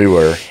season, and We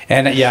were.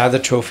 and yeah, the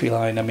trophy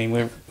line. I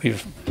mean,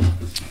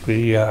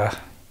 we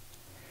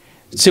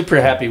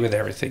super happy with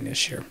everything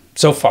this year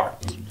so far.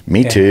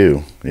 Me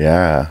too.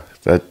 Yeah.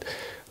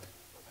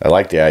 I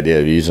like the idea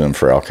of using them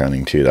for elk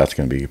hunting too. That's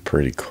going to be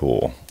pretty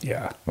cool.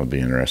 Yeah. It'll be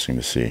interesting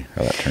to see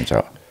how that turns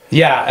out.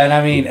 Yeah, and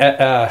I mean,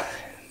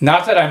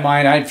 not that I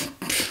mind.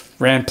 I've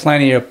ran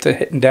plenty up to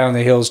hitting down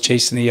the hills,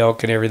 chasing the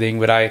elk and everything,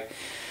 but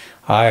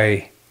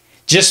I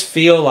just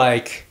feel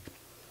like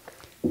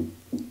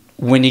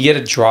when you get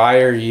a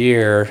drier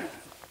year,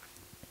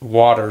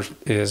 water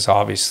is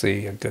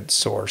obviously a good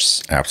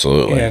source.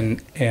 Absolutely.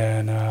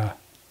 And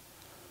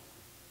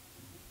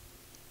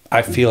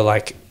I feel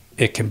like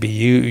it can be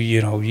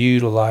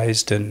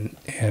utilized, and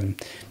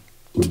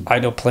I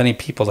know plenty of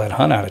people that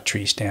hunt out of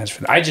tree stands.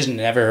 I just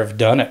never have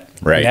done it.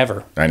 Right.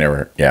 Never. I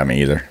never. Yeah,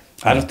 me either.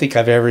 I don't think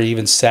I've ever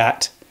even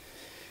sat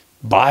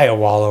by a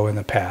wallow in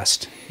the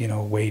past,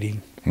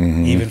 waiting,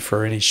 even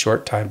for any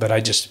short time. But I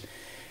just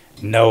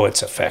know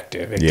it's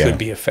effective. It could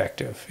be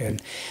effective.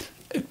 And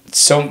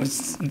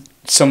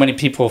so many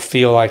people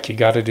feel like you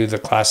got to do the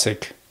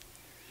classic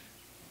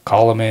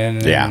call them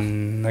in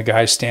and the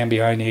guys stand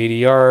behind 80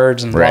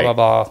 yards and blah, blah,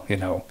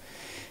 blah,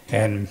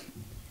 And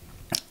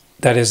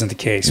that isn't the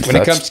case. When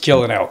it comes to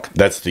killing elk.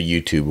 That's the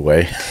YouTube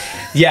way.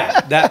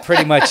 Yeah, that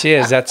pretty much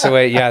is. That's the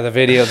way, the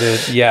video,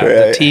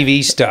 the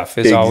TV stuff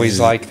is always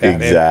like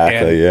that.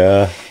 Exactly,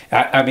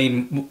 I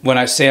mean, when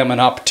I say I'm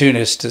an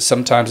opportunist,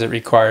 sometimes it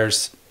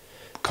requires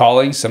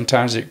calling.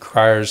 Sometimes it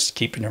requires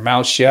keeping your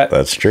mouth shut.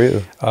 That's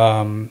true.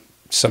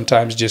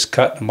 Sometimes just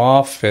cutting them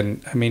off.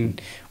 And, I mean,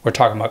 we're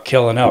talking about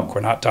killing elk.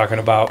 We're not talking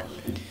about,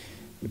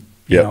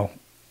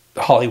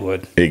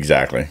 Hollywood.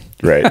 Exactly,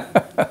 right.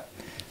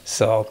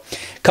 So,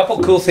 a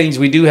couple cool things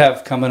we do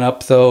have coming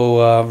up,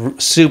 though,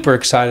 super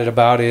excited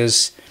about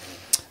is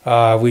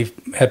we've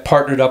had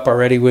partnered up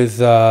already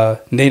with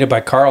Native by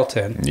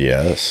Carlton.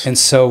 Yes. And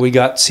so we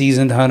got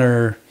seasoned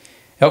hunter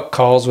elk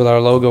calls with our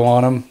logo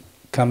on them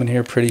coming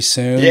here pretty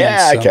soon.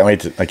 Yeah, so,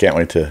 I can't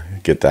wait to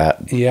get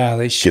that. Yeah,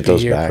 they should be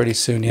here pretty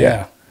soon.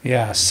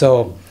 Yeah.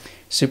 So,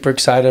 super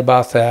excited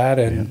about that.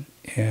 And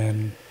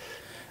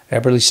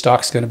Eberly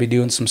Stock's going to be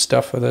doing some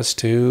stuff with us,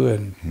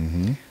 too.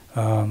 And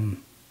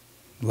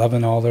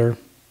loving all their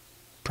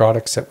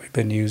products that we've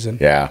been using.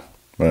 Yeah.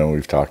 Well,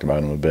 we've talked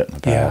about them a bit in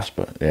the past,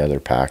 but their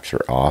packs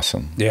are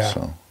awesome. Yeah.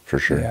 So, for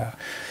sure. Yeah.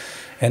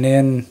 And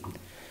then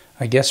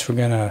I guess you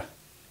going to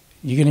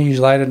use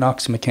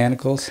Lidenox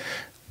mechanicals?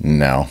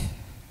 No,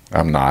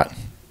 I'm not.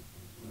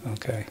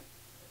 Okay.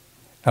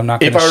 I'm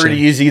not going to. If I were to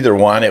use either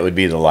one, it would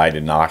be the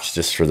Lidenox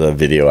just for the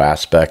video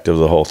aspect of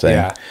the whole thing.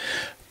 Yeah.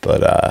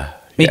 But,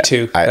 me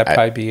too. That'd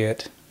probably be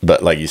it.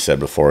 But like you said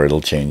before, it'll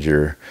change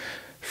your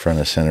front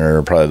of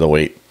center, probably the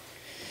weight.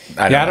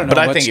 I don't know.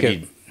 But I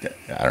think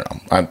I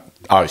don't know.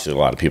 Obviously, a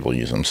lot of people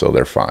use them, so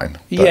they're fine.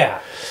 But. Yeah.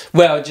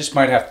 Well, it just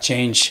might have to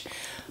change.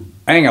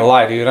 I ain't gonna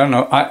lie, dude. I don't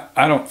know.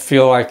 I don't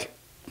feel like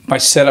my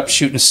setup's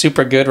shooting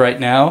super good right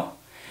now.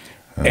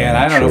 And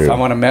I don't know if I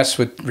want to mess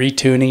with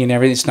retuning and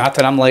everything. It's not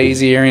that I'm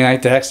lazy or anything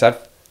like that, 'cause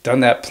I've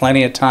done that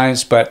plenty of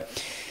times, but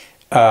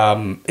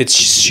it's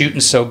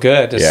shooting so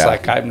good. It's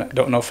like I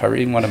don't know if I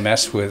really want to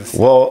mess with.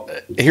 Well,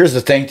 here's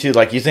the thing too.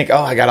 Like you think,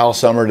 I got all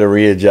summer to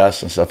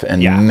readjust and stuff,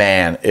 and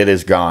man, it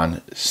is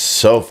gone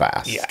so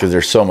fast because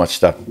there's so much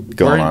stuff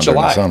going on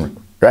during the summer.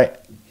 Right?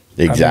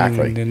 Exactly.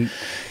 I mean, in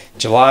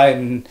July,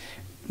 and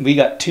we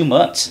got 2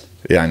 months.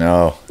 Yeah, I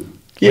know.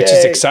 Which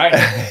is exciting.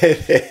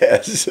 It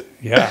is.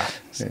 Yeah.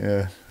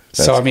 Yeah.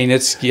 So I mean,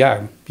 it's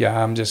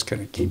I'm just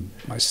gonna keep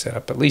my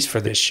setup at least for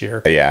this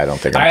year. Yeah, I don't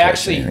think I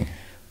actually ain't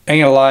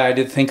gonna lie. I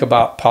did think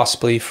about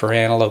possibly for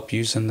antelope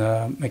using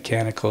the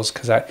mechanicals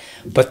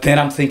but then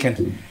I'm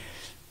thinking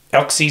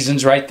elk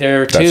season's right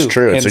there too. That's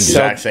true. It's the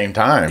exact same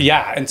time.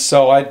 Yeah, and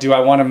so I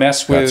want to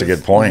mess with. That's a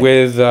good point.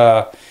 With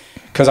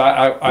because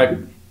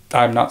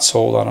I'm not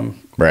sold on them.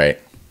 Right.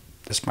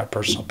 That's my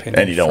personal opinion.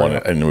 And you don't want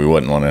to, and we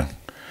wouldn't want to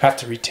have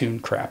to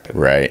retune crap.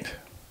 Right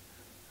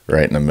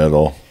in the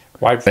middle.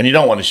 And you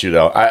don't want to shoot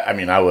elk. I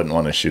mean, I wouldn't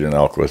want to shoot an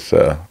elk with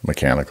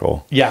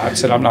mechanical. Yeah, I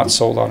said I'm not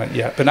sold on it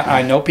yet, but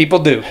I know people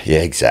do.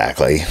 Yeah,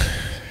 exactly.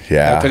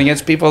 Yeah. Nothing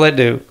against people that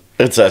do.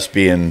 It's us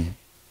being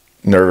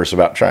nervous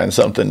about trying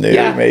something new.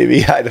 Yeah.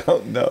 Maybe, I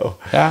don't know.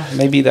 Yeah,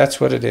 maybe that's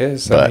what it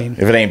is. But I mean,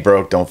 if it ain't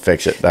broke, don't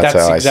fix it. That's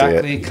how exactly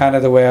I see it. kind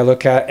of the way I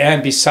look at it.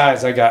 And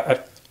besides, I got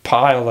a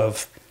pile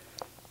of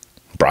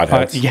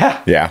Broadheads.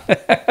 yeah.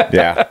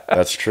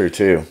 That's true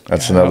too.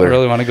 That's I another. don't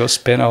really want to go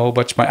spin a whole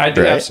bunch of money. I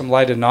do Right. have some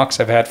lighted knocks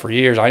I've had for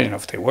years. I don't know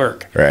if they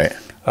work. Right.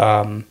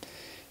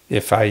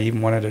 If I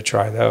even wanted to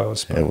try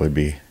those. But It would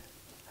be.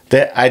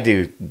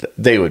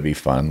 They would be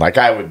fun. Like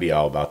I would be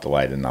all about the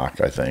light and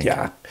knock. I think.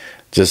 Yeah.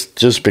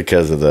 Just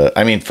because of the.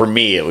 I mean, for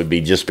me, it would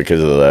be just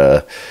because of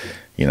the,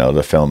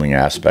 the filming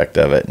aspect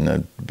of it, and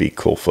it'd be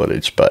cool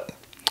footage. But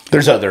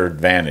there's other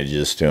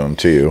advantages to them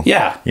too.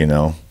 Yeah.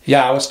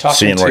 Yeah, I was talking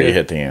seeing to where you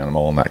hit the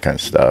animal and that kind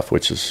of stuff,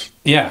 which is.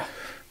 Yeah,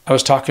 I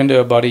was talking to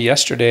a buddy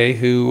yesterday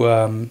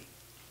who,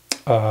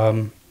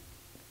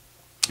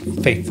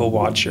 faithful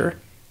watcher.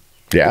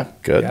 Yeah.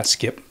 Good. Yeah,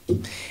 Skip,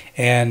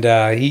 and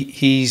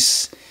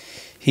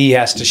he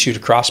has to shoot a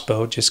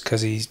crossbow just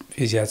because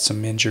he's had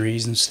some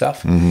injuries and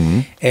stuff.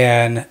 Mm-hmm.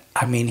 And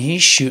I mean,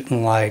 he's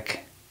shooting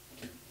like,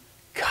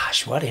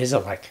 gosh, what is it,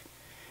 like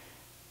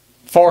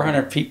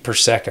 400 feet per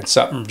second,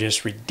 something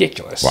just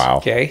ridiculous. Wow.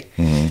 Okay.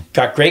 Mm-hmm.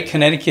 Got great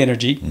kinetic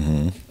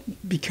energy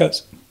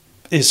because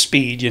his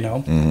speed,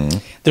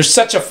 There's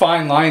such a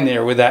fine line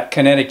there with that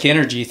kinetic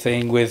energy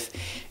thing. With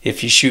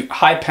if you shoot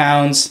high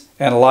pounds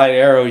and a light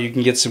arrow, you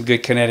can get some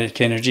good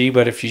kinetic energy.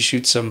 But if you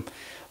shoot some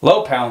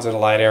low pounds and a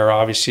light arrow,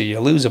 obviously you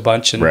lose a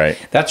bunch. And right.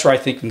 That's where I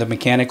think the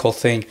mechanical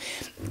thing.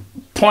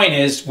 Point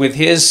is, with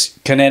his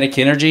kinetic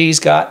energy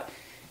he's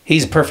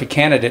a perfect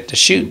candidate to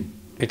shoot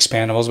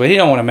expandables, but he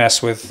don't want to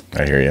mess with.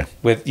 I hear you.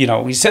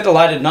 He said the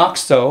lighted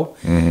knocks though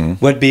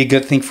would be a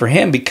good thing for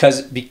him because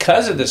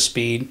of the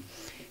speed,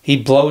 he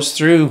blows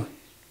through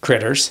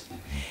critters,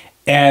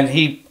 and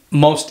he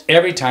most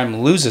every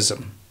time loses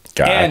them.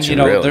 Gotcha, and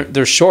really?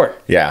 they're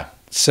short. Yeah.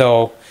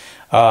 So,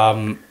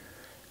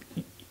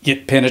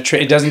 it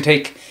penetrate. It doesn't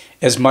take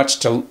as much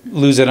to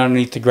lose it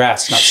underneath the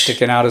grass, not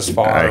sticking out as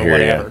far I or hear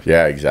whatever. you.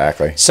 Yeah,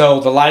 exactly. So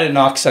the lighted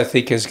knocks, I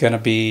think, is going to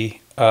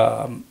be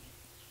a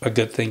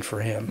good thing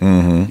for him.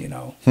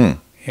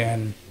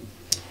 And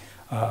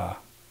I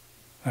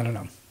don't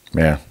know.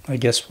 Yeah. I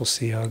guess we'll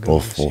see how it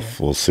goes.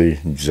 We'll see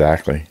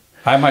exactly.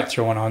 I might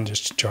throw one on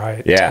just to try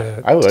it.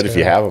 Yeah, I would if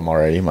you have them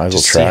already. Might as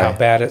well try. See how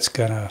bad it's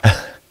gonna.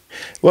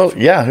 Well,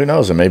 yeah. Who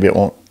knows? And maybe it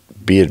won't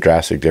be a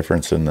drastic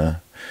difference in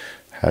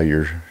how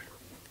your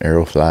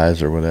arrow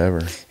flies or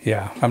whatever.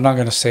 Yeah, I'm not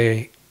gonna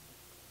say.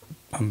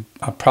 I'm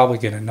probably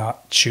gonna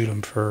not shoot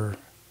them for.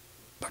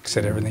 Like I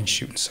said, everything's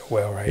shooting so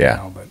well right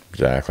now. But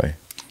exactly.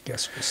 I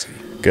guess we'll see.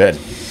 Good.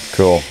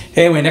 Cool.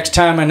 Anyway, next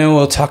time I know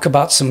we'll talk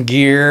about some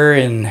gear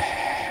and.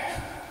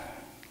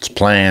 It's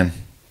plan.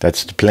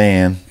 That's the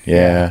plan.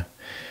 Yeah.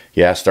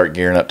 Yeah, start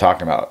gearing up,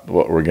 talking about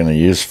what we're going to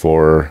use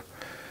for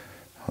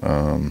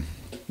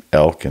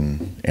elk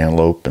and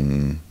antelope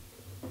and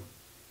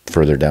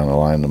further down the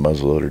line, the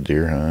muzzleloader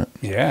deer hunt.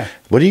 Yeah.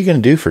 What are you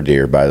going to do for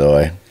deer, by the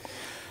way?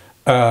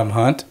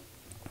 Hunt.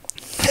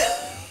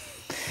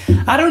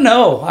 I don't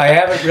know. I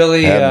haven't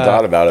really... I haven't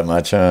thought about it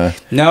much, huh?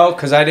 No,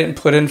 because I didn't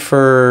put in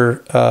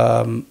for,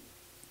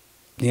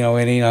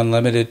 any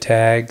unlimited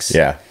tags.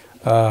 Yeah.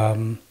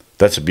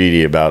 That's the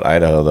beauty about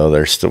Idaho, though.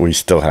 We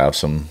still have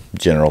some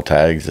general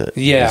tags that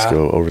just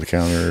go over the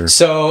counter.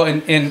 So,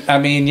 and I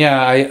mean,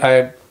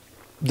 I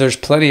there's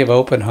plenty of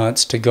open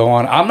hunts to go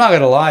on. I'm not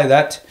gonna lie,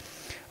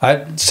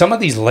 some of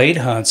these late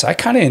hunts, I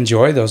kind of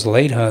enjoy those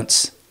late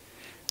hunts.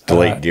 The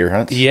late deer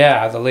hunts.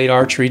 Yeah, the late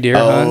archery deer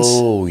hunts.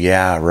 Oh,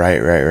 yeah,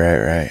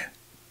 right.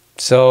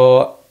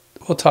 So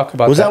we'll talk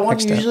about. Was that one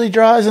you usually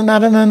draw? Isn't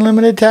that an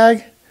unlimited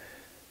tag?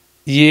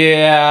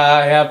 Yeah,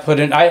 I have put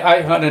in.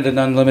 I hunted an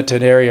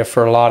unlimited area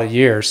for a lot of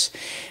years,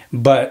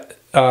 but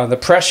the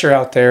pressure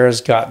out there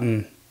has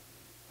gotten.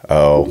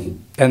 Oh.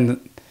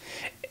 And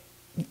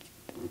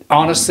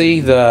honestly,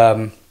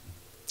 the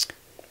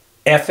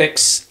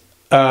ethics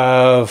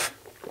of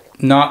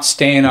not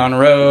staying on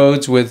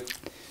roads with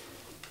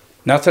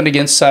nothing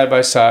against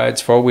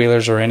side-by-sides,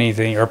 four-wheelers or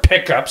anything, or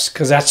pickups,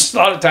 because that's a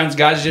lot of times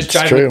guys just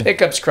driving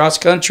pickups cross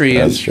country.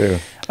 That's true.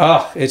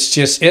 Oh,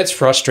 it's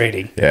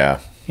frustrating. Yeah.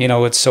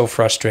 It's so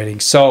frustrating.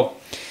 So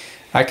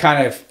I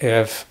kind of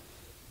have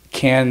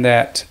canned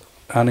that,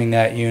 hunting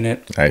that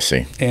unit. I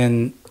see.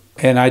 And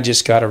I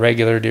just got a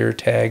regular deer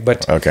tag.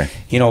 But, okay.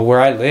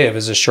 Where I live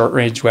is a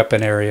short-range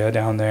weapon area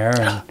down there.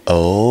 And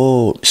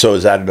oh, so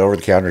is that an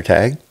over-the-counter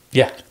tag?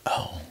 Yeah.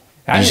 Oh.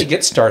 I think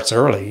it starts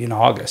early in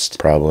August.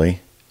 Probably.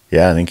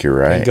 Yeah, I think you're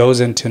right. It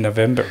goes into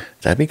November.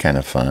 That'd be kind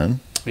of fun.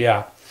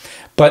 Yeah.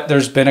 But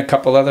there's been a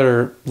couple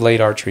other late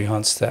archery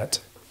hunts that,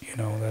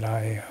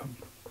 that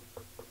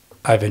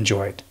I've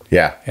enjoyed.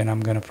 Yeah. And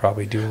I'm going to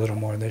probably do a little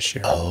more this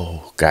year.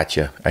 Oh,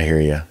 gotcha. I hear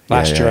you.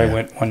 Last year I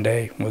went one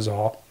day was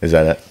all. Is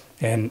that it?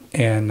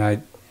 And I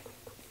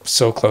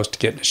so close to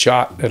getting a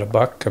shot at a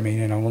buck. I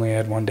mean, I only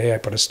had one day. I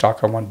put a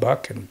stock on one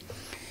buck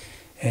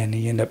and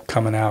he ended up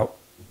coming out.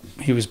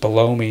 He was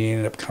below me. He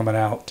ended up coming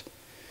out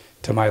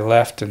to my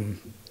left and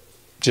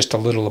just a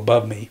little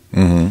above me.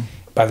 Mm-hmm.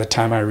 By the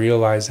time I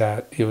realized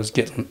that, it was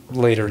getting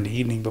later in the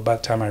evening, but by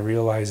the time I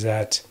realized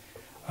that,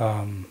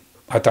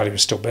 I thought he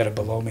was still better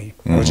below me.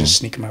 I was just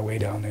sneaking my way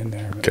down in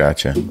there. But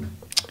Gotcha.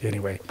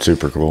 anyway,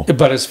 Super cool.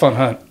 but it's a fun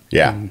hunt.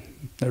 Yeah. And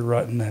they're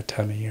rutting that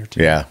time of year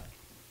too. Yeah.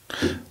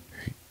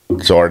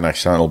 So our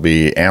next hunt will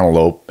be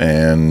antelope,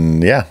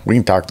 and yeah, we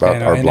can talk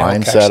about our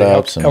blind elk, actually.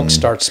 setups. Elk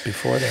starts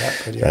before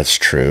that. But yeah, That's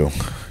true.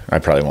 I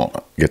probably won't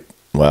get,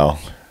 well,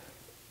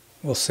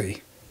 we'll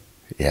see.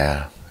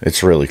 yeah,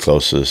 it's really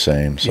close to the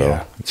same, so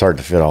Yeah. it's hard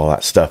to fit all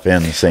that stuff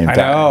in the same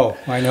time.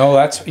 I know.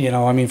 That's,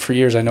 I mean, for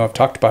years, I know I've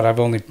talked about it. I've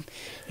only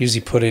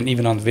usually put in,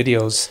 even on the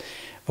videos,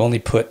 I've only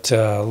put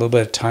a little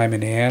bit of time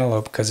in the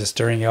antelope because it's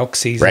during elk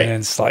season, Right.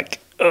 and it's like,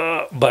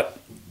 but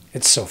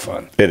it's so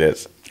fun. It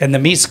is. And the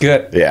meat's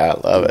good. Yeah,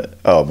 I love it.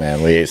 Oh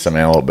man, we ate some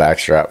antelope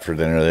backstrap for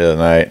dinner the other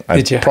night.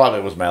 Did you?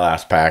 Probably was my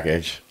last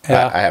package.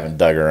 Yeah. I haven't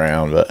dug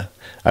around, but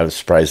I was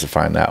surprised to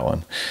find that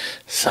one.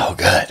 So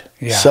good.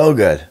 Yeah. So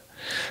good.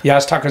 Yeah, I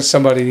was talking to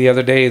somebody the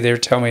other day. They were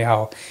telling me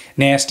how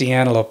nasty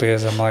antelope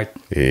is. I'm like,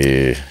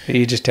 Yeah.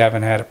 you just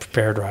haven't had it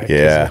prepared right.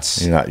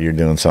 'cause Yeah. You're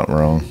doing something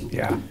wrong.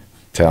 Yeah.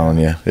 Telling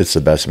you, it's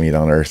the best meat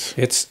on earth.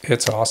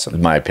 It's awesome.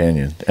 In my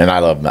opinion. And I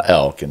love the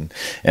elk, and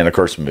of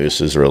course moose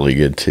is really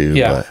good too.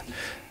 Yeah. But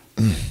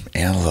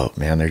antelope,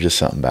 man, there's just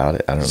something about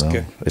it. I don't know.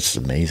 good. It's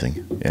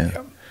amazing. Yeah.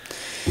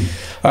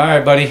 All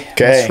right, buddy.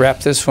 Okay. Let's wrap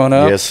this one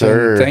up. Yes,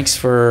 sir. And thanks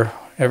for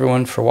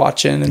everyone for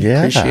watching, and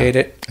appreciate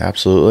it.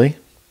 Absolutely.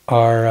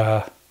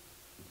 Our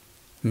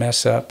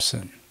mess ups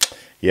and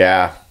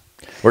Yeah.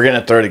 We're going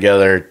to throw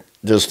together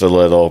just a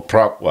little,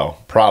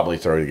 probably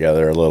throw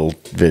together a little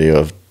video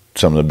of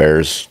some of the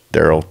bears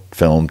Darrell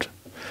filmed.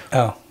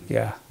 oh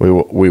yeah.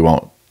 We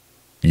won't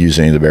use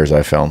any of the bears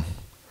I filmed.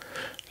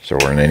 So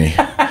there weren't any.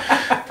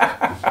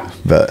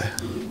 But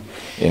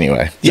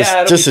anyway.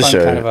 Yeah, just to fun,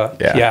 show kind of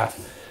a,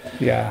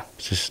 yeah.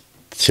 Just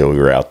so we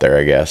were out there,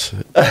 I guess.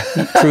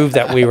 Prove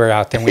that we were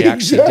out there and we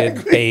actually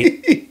did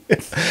bait.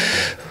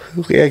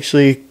 We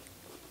actually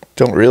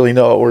don't really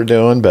know what we're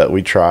doing, but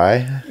we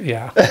try.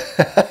 Yeah.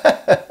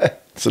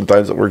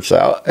 Sometimes it works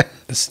out.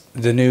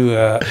 The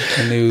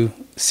new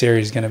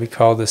series is going to be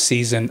called The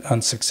Season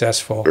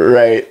Unsuccessful.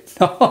 Right.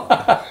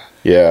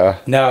 Yeah.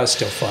 No, it's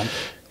still fun.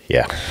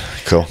 Yeah.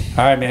 Cool. All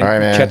right, man. All right,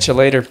 man. Catch you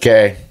later.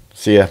 Okay.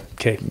 See ya.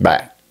 Okay.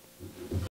 Bye.